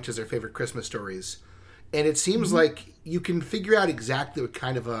have ranked as their favorite Christmas stories. And it seems hmm like you can figure out exactly what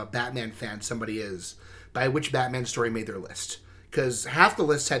kind of a Batman fan somebody is by which Batman story made their list. Because half the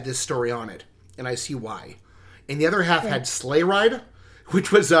list had this story on it, and I see why. And the other half right. had Sleigh Ride,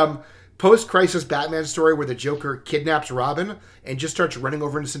 which was post-crisis Batman story where the Joker kidnaps Robin and just starts running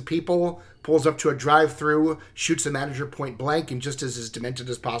over innocent people, pulls up to a drive-through, shoots the manager point blank, and just is as demented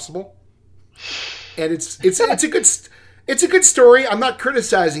as possible. And it's a good story. I'm not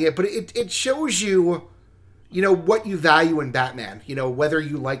criticizing it, but it shows you, what you value in Batman. Whether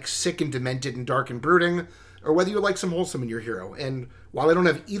you like sick and demented and dark and brooding, or whether you like some wholesome in your hero. And while I don't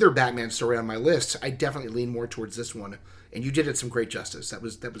have either Batman story on my list, I definitely lean more towards this one. And you did it some great justice. That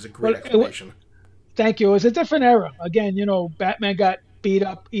was a great explanation. Thank you. It was a different era. Again, Batman got beat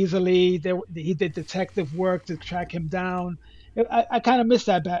up easily. He did detective work to track him down. I kind of miss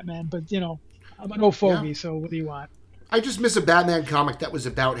that Batman, but I'm an old fogey, so what do you want? I just miss a Batman comic that was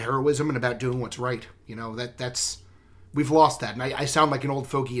about heroism and about doing what's right. That's we've lost that. And I sound like an old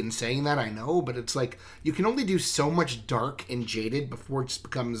fogey in saying that, I know, but it's like you can only do so much dark and jaded before it just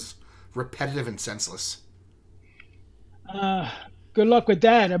becomes repetitive and senseless. Good luck with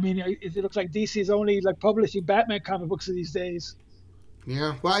that. I mean, it looks like DC's only publishing Batman comic books these days.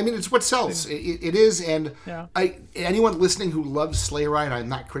 Yeah, well, I mean, it's what sells. It is, and yeah. Anyone listening who loves Sleigh Ride, I'm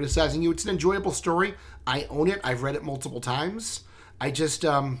not criticizing you. It's an enjoyable story. I own it. I've read it multiple times. I just,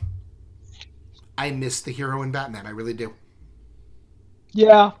 I miss the hero in Batman. I really do.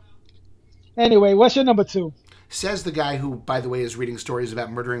 Yeah. Anyway, what's your number 2? Says the guy who, by the way, is reading stories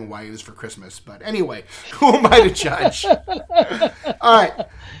about murdering wives for Christmas. But anyway, who am I to judge? All right.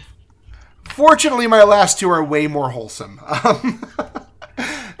 Fortunately, my last two are way more wholesome.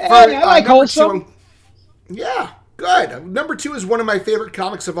 I like wholesome. Yeah, good. Number 2 is one of my favorite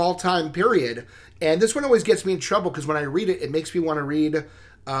comics of all time, period. And this one always gets me in trouble because when I read it, it makes me want to read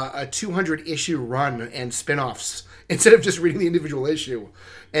a 200-issue run and spin-offs instead of just reading the individual issue.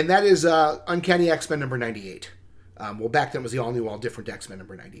 And that is Uncanny X-Men number 98. Well, back then it was the all-new, all-different X-Men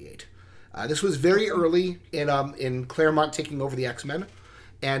number 98. This was very early in Claremont taking over the X-Men.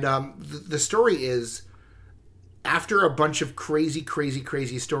 And the story is, after a bunch of crazy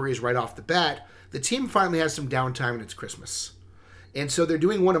stories right off the bat, the team finally has some downtime and it's Christmas. And so they're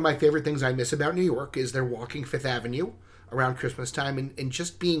doing one of my favorite things I miss about New York is they're walking Fifth Avenue around Christmas time and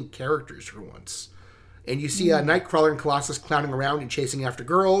just being characters for once. And you see Nightcrawler and Colossus clowning around and chasing after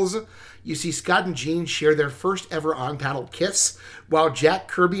girls. You see Scott and Jean share their first ever on-panel kiss, while Jack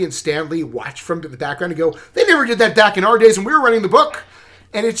Kirby and Stan Lee watch from the background and go, they never did that back in our days when we were running the book.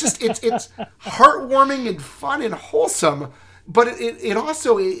 And it's just, it's heartwarming and fun and wholesome. But it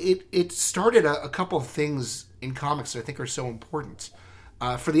also started a couple of things in comics that I think are so important.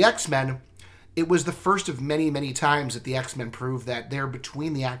 For the X-Men, it was the first of many, many times that the X-Men proved that their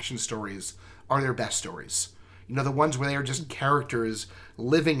between the action stories are their best stories. The ones where they are just characters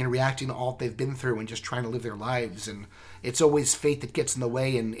living and reacting to all they've been through and just trying to live their lives. And it's always fate that gets in the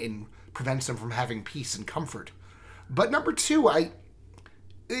way and prevents them from having peace and comfort. But number 2,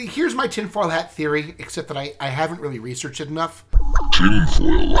 here's my tinfoil hat theory, except that I haven't really researched it enough.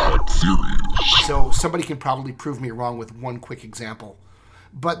 Tinfoil hat theories. So somebody can probably prove me wrong with one quick example.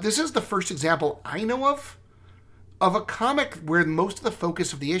 But this is the first example I know of a comic where most of the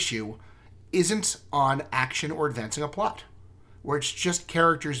focus of the issue isn't on action or advancing a plot, where it's just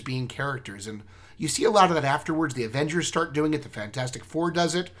characters being characters. And you see a lot of that afterwards. The Avengers start doing it. The Fantastic Four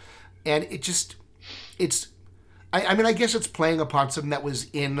does it. And I guess it's playing upon something that was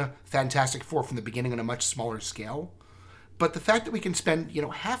in Fantastic Four from the beginning on a much smaller scale. But the fact that we can spend,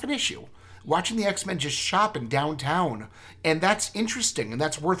 half an issue watching the X-Men just shop in downtown, and that's interesting and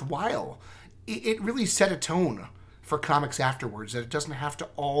that's worthwhile, it really set a tone for comics afterwards, that it doesn't have to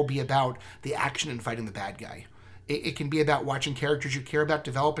all be about the action and fighting the bad guy. It can be about watching characters you care about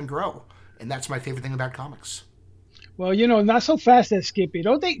develop and grow. And that's my favorite thing about comics. Well, not so fast there, Skippy.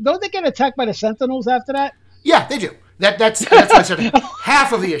 Don't they get attacked by the Sentinels after that? Yeah, they do. That's what I said.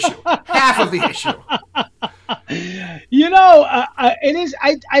 Half of the issue. Half of the issue. It is.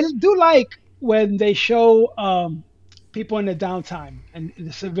 I do like when they show people in the downtime and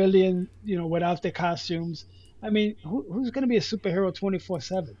the civilian, without their costumes. I mean, who's going to be a superhero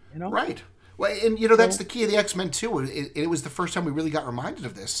 24/7? Right. Well, and that's the key of the X-Men too. It was the first time we really got reminded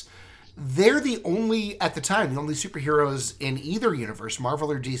of this. They're the only superheroes in either universe,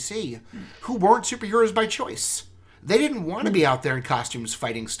 Marvel or DC, who weren't superheroes by choice. They didn't want to be out there in costumes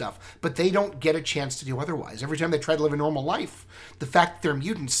fighting stuff, but they don't get a chance to do otherwise. Every time they try to live a normal life, the fact that they're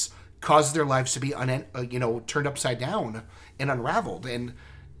mutants causes their lives to be turned upside down and unraveled. And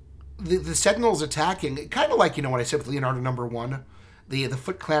the Sentinels attacking, kind of like what I said with Leonardo number 1, the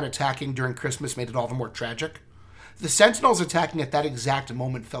Foot Clan attacking during Christmas made it all the more tragic. The Sentinels attacking at that exact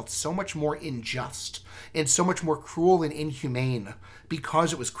moment felt so much more unjust and so much more cruel and inhumane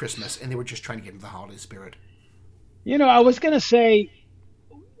because it was Christmas and they were just trying to get into the holiday spirit. I was going to say,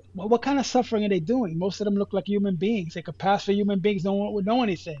 well, what kind of suffering are they doing? Most of them look like human beings. They could pass for human beings. No one would know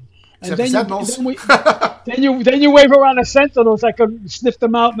anything. And Except the then you Sentinels. then you wave around the sentinels. I could sniff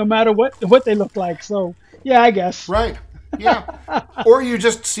them out no matter what they look like. So yeah, I guess. Right. Yeah. Or you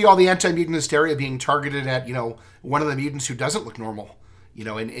just see all the anti-mutant hysteria being targeted at, one of the mutants who doesn't look normal,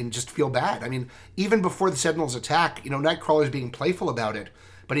 and just feel bad. I mean, even before the Sentinels attack, Nightcrawler's being playful about it,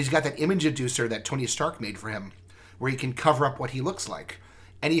 but he's got that image inducer that Tony Stark made for him, where he can cover up what he looks like.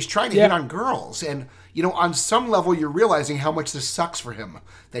 And he's trying to hit Yeah, on girls. And, on some level, you're realizing how much this sucks for him,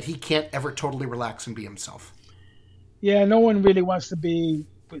 that he can't ever totally relax and be himself. yeah. No one really wants to be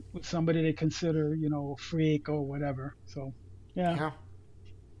with somebody they consider, a freak or whatever. So yeah, Yeah.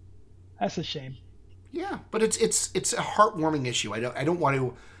 that's a shame. Yeah, but it's a heartwarming issue. I don't want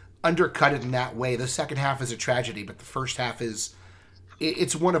to undercut it in that way. The second half is a tragedy, but the first half is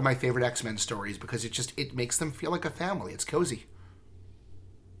it's one of my favorite X-Men stories because it makes them feel like a family. It's cozy.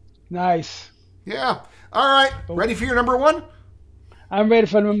 Nice. Yeah. All right. But Ready for your number one? I'm ready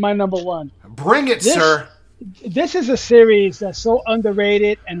for my number one. Bring it, This sir. this is a series that's so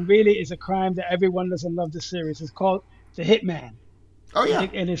underrated and really is a crime that everyone doesn't love the series. It's called The Hitman. Oh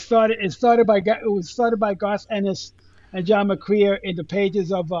And yeah. it started by Garth Ennis and John McCrea in the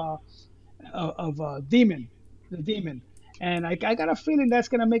pages of Demon, the Demon. And I got a feeling that's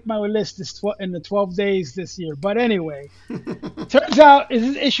gonna make my list in the 12 days this year. But anyway, turns out this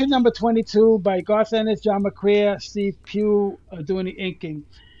is issue number 22 by Garth Ennis, John McCrea, Steve Pugh doing the inking.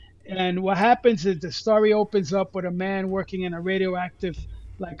 And what happens is the story opens up with a man working in a radioactive,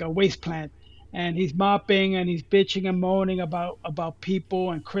 like a waste plant, and he's mopping and he's bitching and moaning about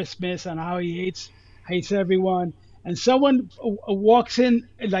people and Christmas and how he hates everyone. And someone walks in,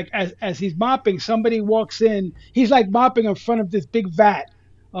 like as he's mopping, somebody walks in. He's like mopping in front of this big vat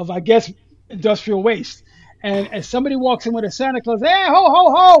of, I guess, industrial waste. And as somebody walks in with a Santa Claus, hey, ho,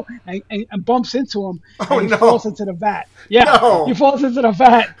 ho, ho, and bumps into him, Oh and he falls no. into the vat. Yeah, he No. falls into the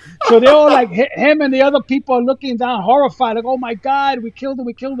vat. So they're all like, him and the other people are looking down, horrified, like, oh my God, we killed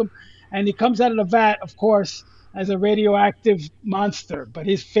him. And he comes out of the vat, of course, as a radioactive monster, but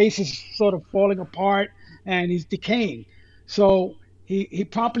his face is sort of falling apart and he's decaying. So he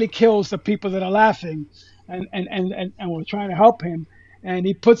promptly kills the people that are laughing and were trying to help him. And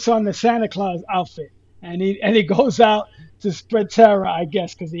he puts on the Santa Claus outfit and he goes out to spread terror, I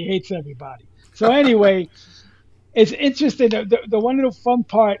guess, because he hates everybody. So anyway, it's interesting. The one little fun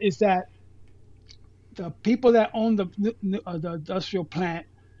part is that the people that own the industrial plant,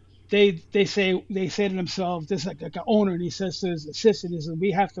 they say to themselves, this like an owner, and he says to his assistant, is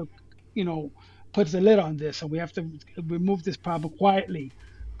we have to, you know, put the lid on this, and we have to remove this problem quietly,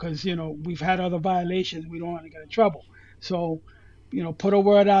 because we've had other violations, we don't want to get in trouble. So, put a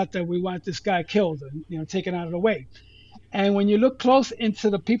word out that we want this guy killed and taken out of the way. And when you look close into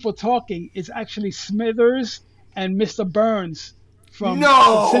the people talking, it's actually Smithers and Mr. Burns from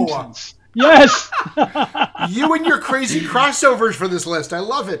No. Simpsons. Yes. You and your crazy crossovers for this list. I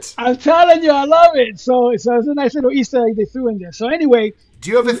love it. I'm telling you, I love it. So it's a nice little Easter egg they threw in there. So anyway, Do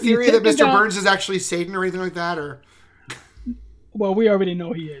you have a you theory that take it Mr. down. Burns is actually Satan or anything like that? Or Well, we already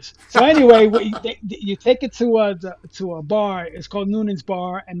know he is. So anyway, you take it to a bar. It's called Noonan's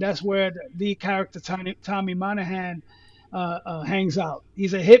Bar, and that's where the lead character Tommy Monahan hangs out.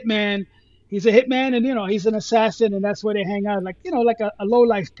 He's a hitman. He's a hitman, and he's an assassin, and that's where they hang out, like like a low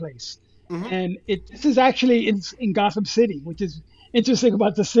life place. And this is actually in Gotham City, which is interesting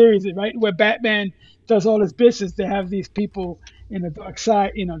about the series, right? Where Batman does all his business, they have these people in the dark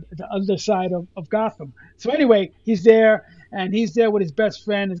side, the other side of Gotham. So anyway, he's there, and he's there with his best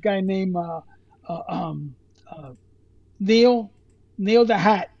friend, this guy named uh, um, uh, Neil Neil the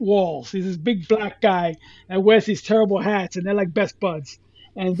Hat Walls. He's this big black guy and wears these terrible hats, and they're like best buds.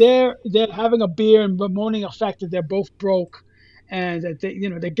 And they're having a beer and bemoaning the fact that they're both broke, and that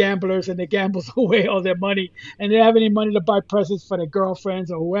they're gamblers and they gamble away all their money, and they don't have any money to buy presents for their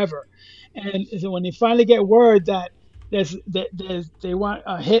girlfriends or whoever. And so when they finally get word that they want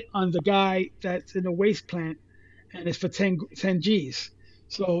a hit on the guy that's in the waste plant, and it's for 10 G's.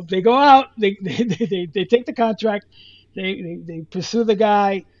 So they go out, they take the contract, they pursue the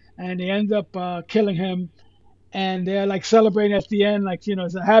guy, and they end up killing him. And they're like celebrating at the end, like,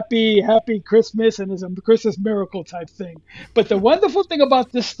 it's a happy Christmas, and it's a Christmas miracle type thing. But the wonderful thing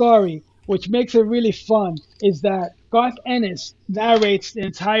about this story, which makes it really fun, is that Garth Ennis narrates the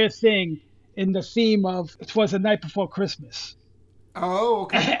entire thing in the theme of "Twas the Night Before Christmas." oh,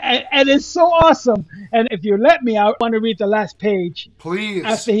 okay. And it's so awesome. And if you let me, I want to read the last page Please.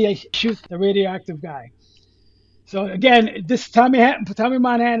 after he shoots the radioactive guy. So again, this Tommy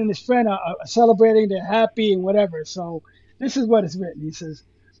Monahan and his friend are celebrating. They're happy and whatever. So this is what it's written. He says,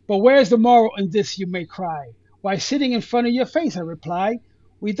 But where's the moral in this, you may cry? Why, sitting in front of your face, I reply.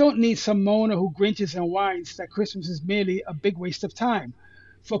 We don't need some moaner who grinches and whines that Christmas is merely a big waste of time.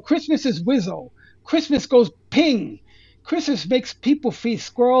 For Christmas is whizzle. Christmas goes ping. Christmas makes people feed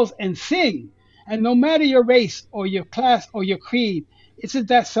squirrels and sing. And no matter your race or your class or your creed, isn't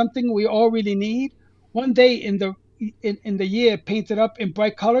that something we all really need? One day in the year painted up in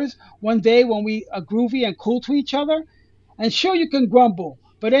bright colors, one day when we are groovy and cool to each other. And sure you can grumble,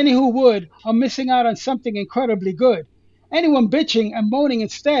 but any who would are missing out on something incredibly good. Anyone bitching and moaning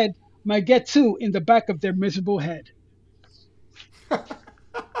instead might get two in the back of their miserable head.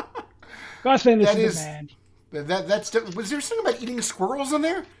 Gosling, That listen to is man. that's. Was there something about eating squirrels in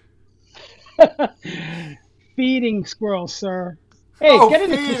there? Feeding squirrels, sir. Hey, Oh, get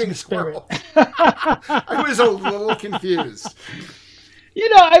in the feeding Christmas spirit. squirrels. I was a little confused.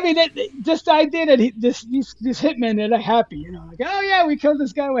 I mean, just the idea that these hitmen, they're like happy, like, oh yeah, we killed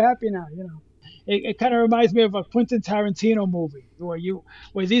this guy, we're happy now. It kind of reminds me of a Quentin Tarantino movie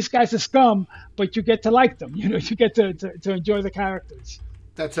where these guys are scum, but you get to like them, you get to enjoy the characters.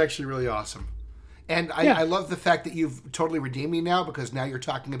 That's actually really awesome. And Yeah. I love the fact that you've totally redeemed me now, because now you're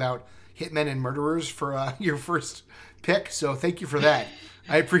talking about hitmen and murderers for your first pick. So thank you for that.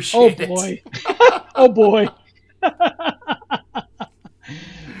 I Oh appreciate it. boy. Oh boy.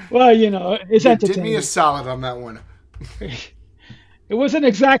 Well, it's You did me entertaining. a solid on that one. It wasn't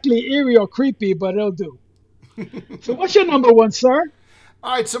exactly eerie or creepy, but it'll do. So what's your number one, sir?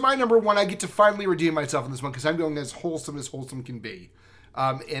 All right, so my number one, I get to finally redeem myself in this one because I'm going as wholesome can be.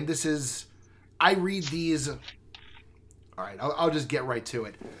 And this is, I read these. All right, I'll just get right to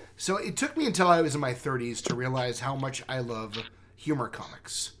it. So it took me until I was in my 30s to realize how much I love humor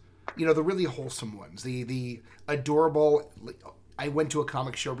comics. The really wholesome ones, the adorable. I went to a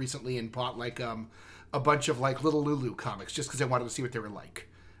comic show recently and bought a bunch of Little Lulu comics just because I wanted to see what they were like.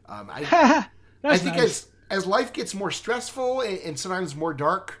 I That's think nice. as life gets more stressful and sometimes more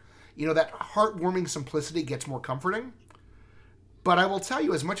dark, that heartwarming simplicity gets more comforting. But I will tell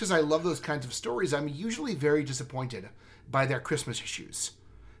you, as much as I love those kinds of stories, I'm usually very disappointed by their Christmas issues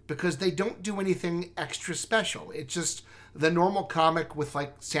because they don't do anything extra special. It's just the normal comic with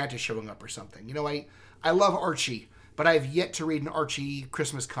Santa showing up or something. I love Archie, but I've yet to read an Archie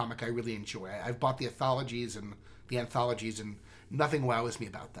Christmas comic I really enjoy. I've bought the anthologies, and nothing wows me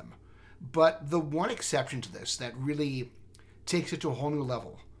about them. But the one exception to this that really takes it to a whole new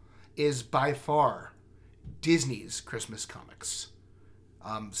level is by far Disney's Christmas comics.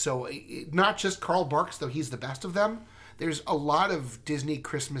 Not just Carl Barks, though he's the best of them. There's a lot of Disney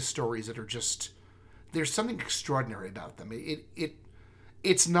Christmas stories that are just, there's something extraordinary about them.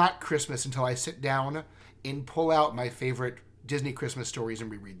 It's not Christmas until I sit down and pull out my favorite Disney Christmas stories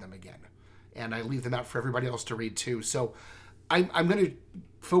and reread them again. And I leave them out for everybody else to read too. So I'm going to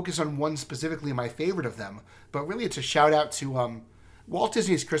focus on one specifically, my favorite of them, but really it's a shout out to Walt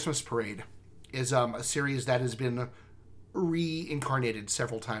Disney's Christmas Parade is a series that has been reincarnated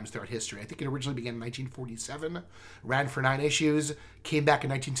several times throughout history. I think it originally began in 1947, ran for 9 issues, came back in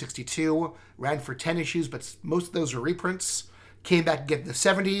 1962, ran for 10 issues, but most of those are reprints, came back again in the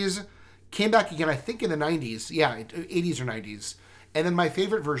 70s, came back again I think in the 90s, 80s or 90s, and then my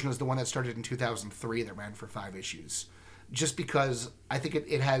favorite version is the one that started in 2003 that ran for 5 issues, just because I think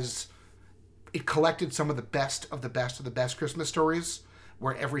it collected some of the best of the best of the best Christmas stories,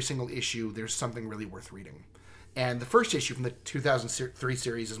 where every single issue there's something really worth reading. And the first issue from the 2003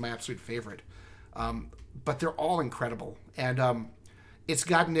 series is my absolute favorite. But they're all incredible. And it's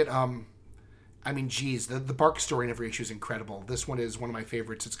gotten it, the Bark story in every issue is incredible. This one is one of my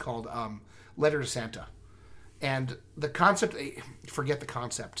favorites. It's called Letter to Santa. And the concept, forget the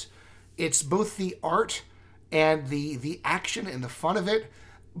concept. It's both the art and the action and the fun of it.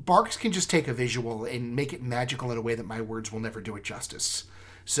 Barks can just take a visual and make it magical in a way that my words will never do it justice.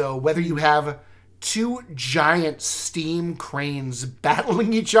 So whether you have 2 giant steam cranes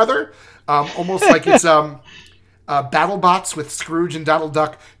battling each other, almost like it's battle bots with Scrooge and Donald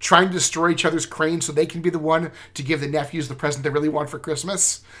Duck trying to destroy each other's cranes so they can be the one to give the nephews the present they really want for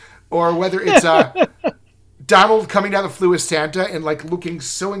Christmas, or whether it's Donald coming down the flue as Santa and looking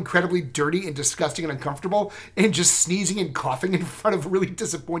so incredibly dirty and disgusting and uncomfortable and just sneezing and coughing in front of really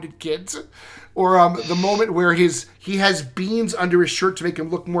disappointed kids, or the moment where he has beans under his shirt to make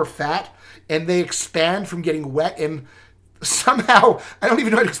him look more fat and they expand from getting wet and somehow, I don't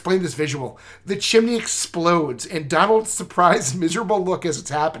even know how to explain this visual, the chimney explodes and Donald's surprised, miserable look as it's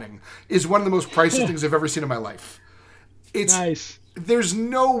happening is one of the most priceless things I've ever seen in my life. It's nice. There's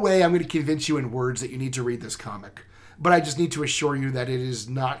no way I'm going to convince you in words that you need to read this comic, but I just need to assure you that it is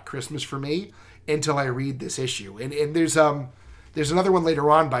not Christmas for me until I read this issue. And there's There's another one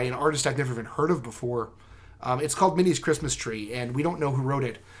later on by an artist I've never even heard of before. It's called Minnie's Christmas Tree, and we don't know who wrote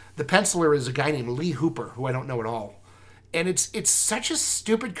it. The penciler is a guy named Lee Hooper, who I don't know at all. And it's such a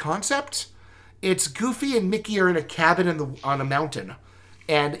stupid concept. It's Goofy and Mickey are in a cabin on a mountain,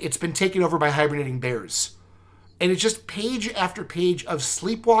 and it's been taken over by hibernating bears. And it's just page after page of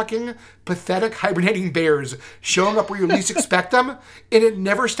sleepwalking, pathetic hibernating bears showing up where you least expect them, and it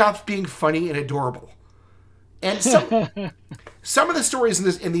never stops being funny and adorable. And some of the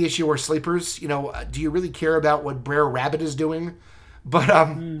stories in the issue are sleepers. Do you really care about what Brer Rabbit is doing? But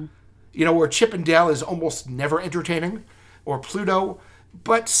where Chip and Dale is almost never entertaining, or Pluto.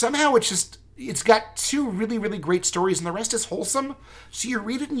 But somehow it's got two really, really great stories, and the rest is wholesome. So you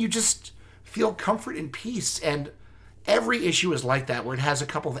read it and you just feel comfort and peace. And every issue is like that, where it has a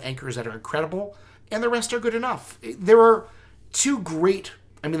couple of anchors that are incredible, and the rest are good enough. There are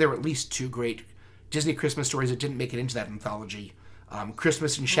there are at least two great Disney Christmas stories that didn't make it into that anthology.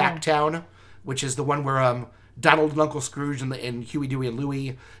 Christmas in Shacktown, which is the one where Donald and Uncle Scrooge and Huey, Dewey, and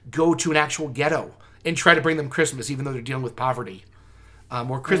Louie go to an actual ghetto and try to bring them Christmas, even though they're dealing with poverty.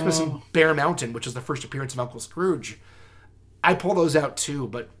 Or Christmas in Bear Mountain, which is the first appearance of Uncle Scrooge. I pull those out too,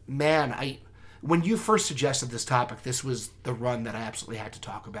 but man, when you first suggested this topic, this was the run that I absolutely had to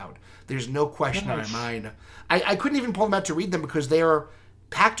talk about. There's no question in my mind. I couldn't even pull them out to read them because they are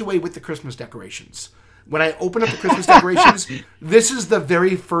packed away with the Christmas decorations. When I open up the Christmas decorations, this is the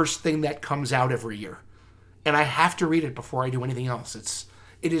very first thing that comes out every year. And I have to read it before I do anything else.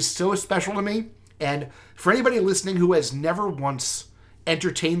 It is so special to me. And for anybody listening who has never once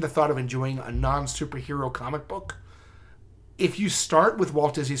entertained the thought of enjoying a non-superhero comic book, if you start with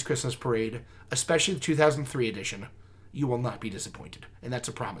Walt Disney's Christmas Parade, especially the 2003 edition, you will not be disappointed. And that's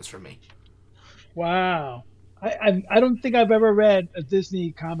a promise from me. Wow. I don't think I've ever read a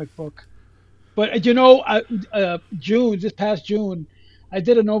Disney comic book. But, this past June, I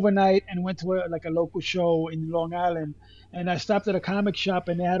did an overnight and went to a local show in Long Island. And I stopped at a comic shop,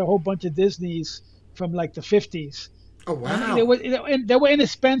 and they had a whole bunch of Disneys from the 50s. Oh, wow. And they were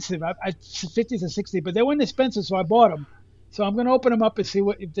inexpensive. 50s and 60s, but they were inexpensive, so I bought them. So I'm going to open them up and see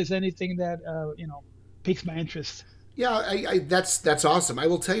if there's anything that piques my interest. Yeah, that's awesome. I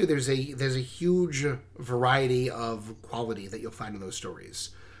will tell you, there's a huge variety of quality that you'll find in those stories.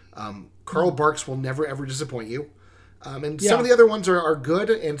 Carl Barks will never ever disappoint you, and some of the other ones are good,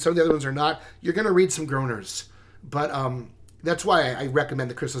 and some of the other ones are not. You're going to read some groaners, but that's why I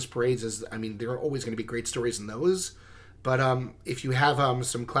recommend the Christmas Parades. There are always going to be great stories in those, but if you have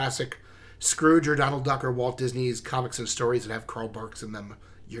some classic Scrooge or Donald Duck or Walt Disney's comics and stories that have Carl Barks in them,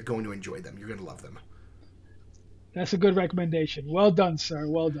 you're going to enjoy them. You're going to love them. That's a good recommendation. Well done, sir.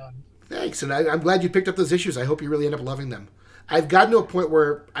 Well done. Thanks, and I'm glad you picked up those issues. I hope you really end up loving them. I've gotten to a point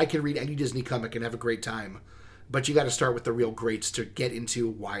where I can read any Disney comic and have a great time, but you got to start with the real greats to get into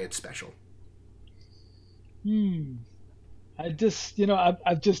why it's special. I've just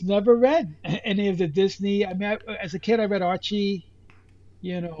never read any of the Disney. As a kid, I read Archie,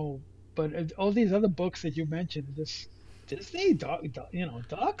 but all these other books that you mentioned, just Disney, ducks, yeah,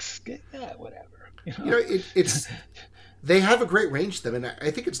 whatever. It's they have a great range to them, and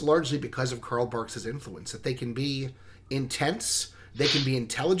I think it's largely because of Carl Barks' influence that they can be intense, they can be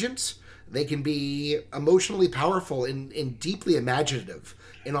intelligent, they can be emotionally powerful and deeply imaginative,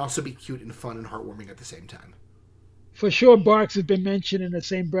 and also be cute and fun and heartwarming at the same time. For sure, Barks has been mentioned in the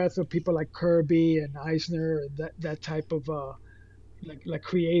same breath of people like Kirby and Eisner, and that type of like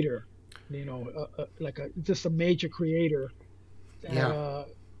creator, just a major creator. That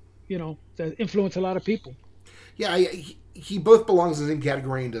influenced a lot of people. Yeah, he both belongs in the same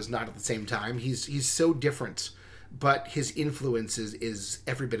category and does not at the same time. He's so different, but his influence is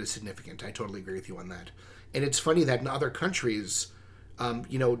every bit as significant. I totally agree with you on that. And it's funny that in other countries,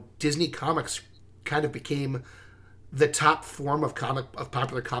 Disney comics kind of became the top form of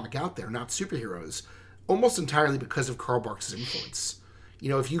popular comic out there, not superheroes, almost entirely because of Karl Barks' influence.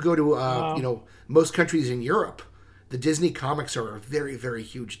 If you go to most countries in Europe, the Disney comics are a very, very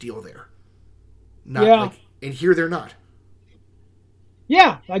huge deal there. And here they're not.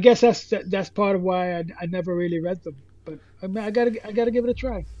 Yeah, I guess that's part of why I never really read them. But I gotta give it a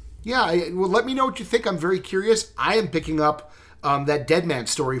try. Yeah, let me know what you think. I'm very curious. I am picking up that Dead Man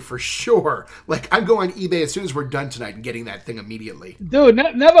story for sure. I'm going on eBay as soon as we're done tonight and getting that thing immediately. Dude,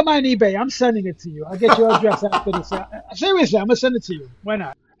 never mind eBay. I'm sending it to you. I'll get your address after this. Seriously, I'm gonna send it to you. Why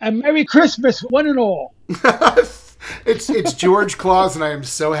not? And Merry Christmas, one and all. It's George Claus, and I am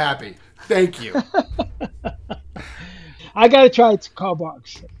so happy. Thank you. I got to try Carl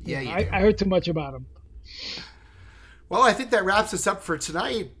Barks. Yeah, I heard too much about him. Well, I think that wraps us up for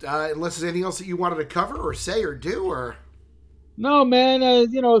tonight. Unless there's anything else that you wanted to cover or say or do, or... No, man,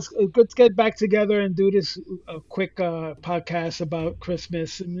 it's good to get back together and do this quick podcast about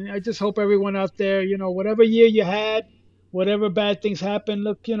Christmas. And I just hope everyone out there, whatever year you had, whatever bad things happen,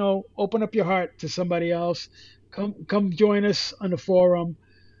 look, open up your heart to somebody else. Come join us on the forum.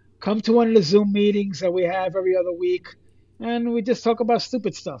 Come to one of the Zoom meetings that we have every other week, and we just talk about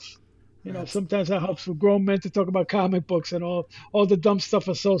stupid stuff. That's Sometimes that helps for grown men to talk about comic books and all the dumb stuff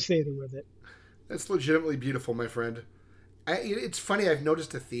associated with it. that's legitimately beautiful, my friend. It's funny. I've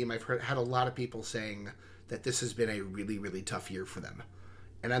noticed a theme. Had a lot of people saying that this has been a really, really tough year for them,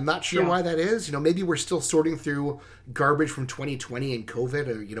 and I'm not sure Yeah. why that is. Maybe we're still sorting through garbage from 2020 and COVID,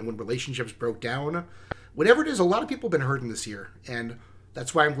 or when relationships broke down. Whatever it is, a lot of people have been hurting this year, and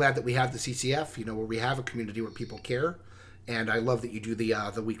that's why I'm glad that we have the CCF. Where we have a community where people care, and I love that you do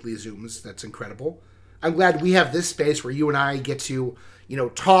the weekly Zooms. That's incredible. I'm glad we have this space where you and I get to,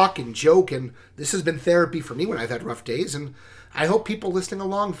 talk and joke. And this has been therapy for me when I've had rough days. And I hope people listening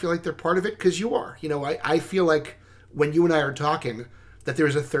along feel like they're part of it because you are. I feel like when you and I are talking that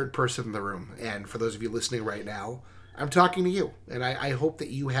there's a third person in the room. And for those of you listening right now, I'm talking to you. And I hope that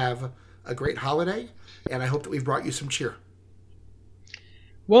you have a great holiday. And I hope that we've brought you some cheer.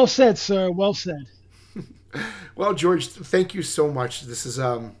 Well said, sir. Well said. Well, George, thank you so much. This is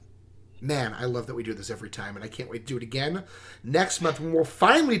man, I love that we do this every time, and I can't wait to do it again next month when we'll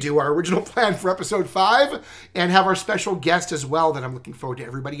finally do our original plan for episode 5 and have our special guest as well that I'm looking forward to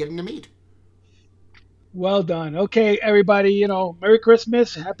everybody getting to meet. Well done. Okay, everybody, Merry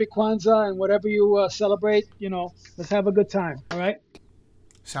Christmas, Happy Kwanzaa, and whatever you celebrate, let's have a good time. All right?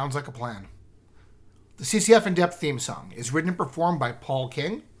 Sounds like a plan. The CCF In Depth theme song is written and performed by Paul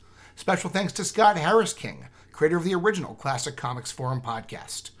King. Special thanks to Scott Harris King, creator of the original Classic Comics Forum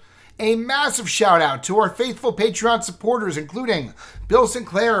podcast. A massive shout out to our faithful Patreon supporters, including Bill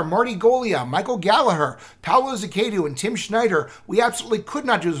Sinclair, Marty Golia, Michael Gallagher, Paolo Zacchedu, and Tim Schneider. We absolutely could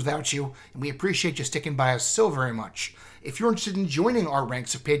not do this without you, and we appreciate you sticking by us so very much. If you're interested in joining our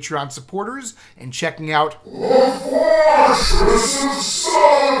ranks of Patreon supporters and checking out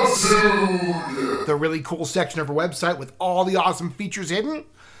the really cool section of our website with all the awesome features hidden,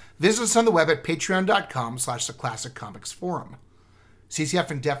 visit us on the web at patreon.com/the Classic Comics Forum.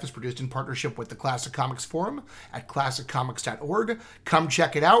 CCF In Depth is produced in partnership with the Classic Comics Forum at classiccomics.org. Come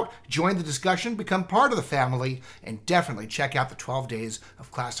check it out, join the discussion, become part of the family, and definitely check out the 12 Days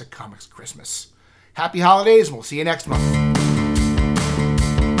of Classic Comics Christmas. Happy holidays, and we'll see you next month.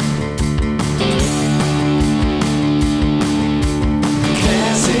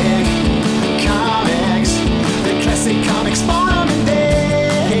 Classic Comics, the Classic Comics Forum in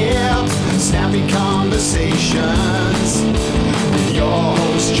there. Snappy conversations with your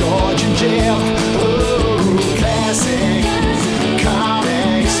hosts George and Jeff. Oh, Classic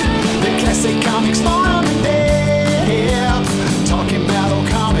Comics, the Classic Comics Forum in there. Talking about old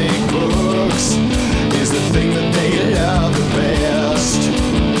comic books is the thing that they love the best.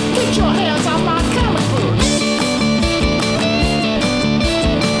 Get your hands on my comic books.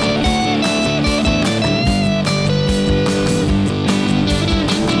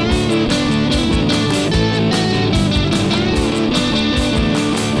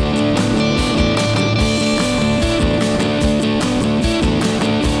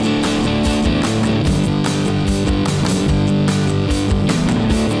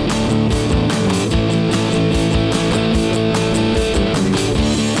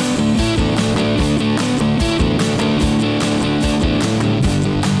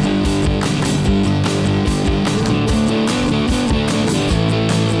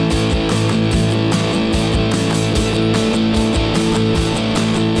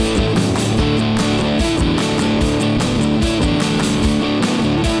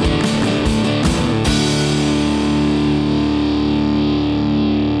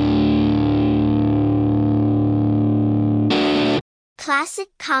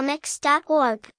 ClassicComics.org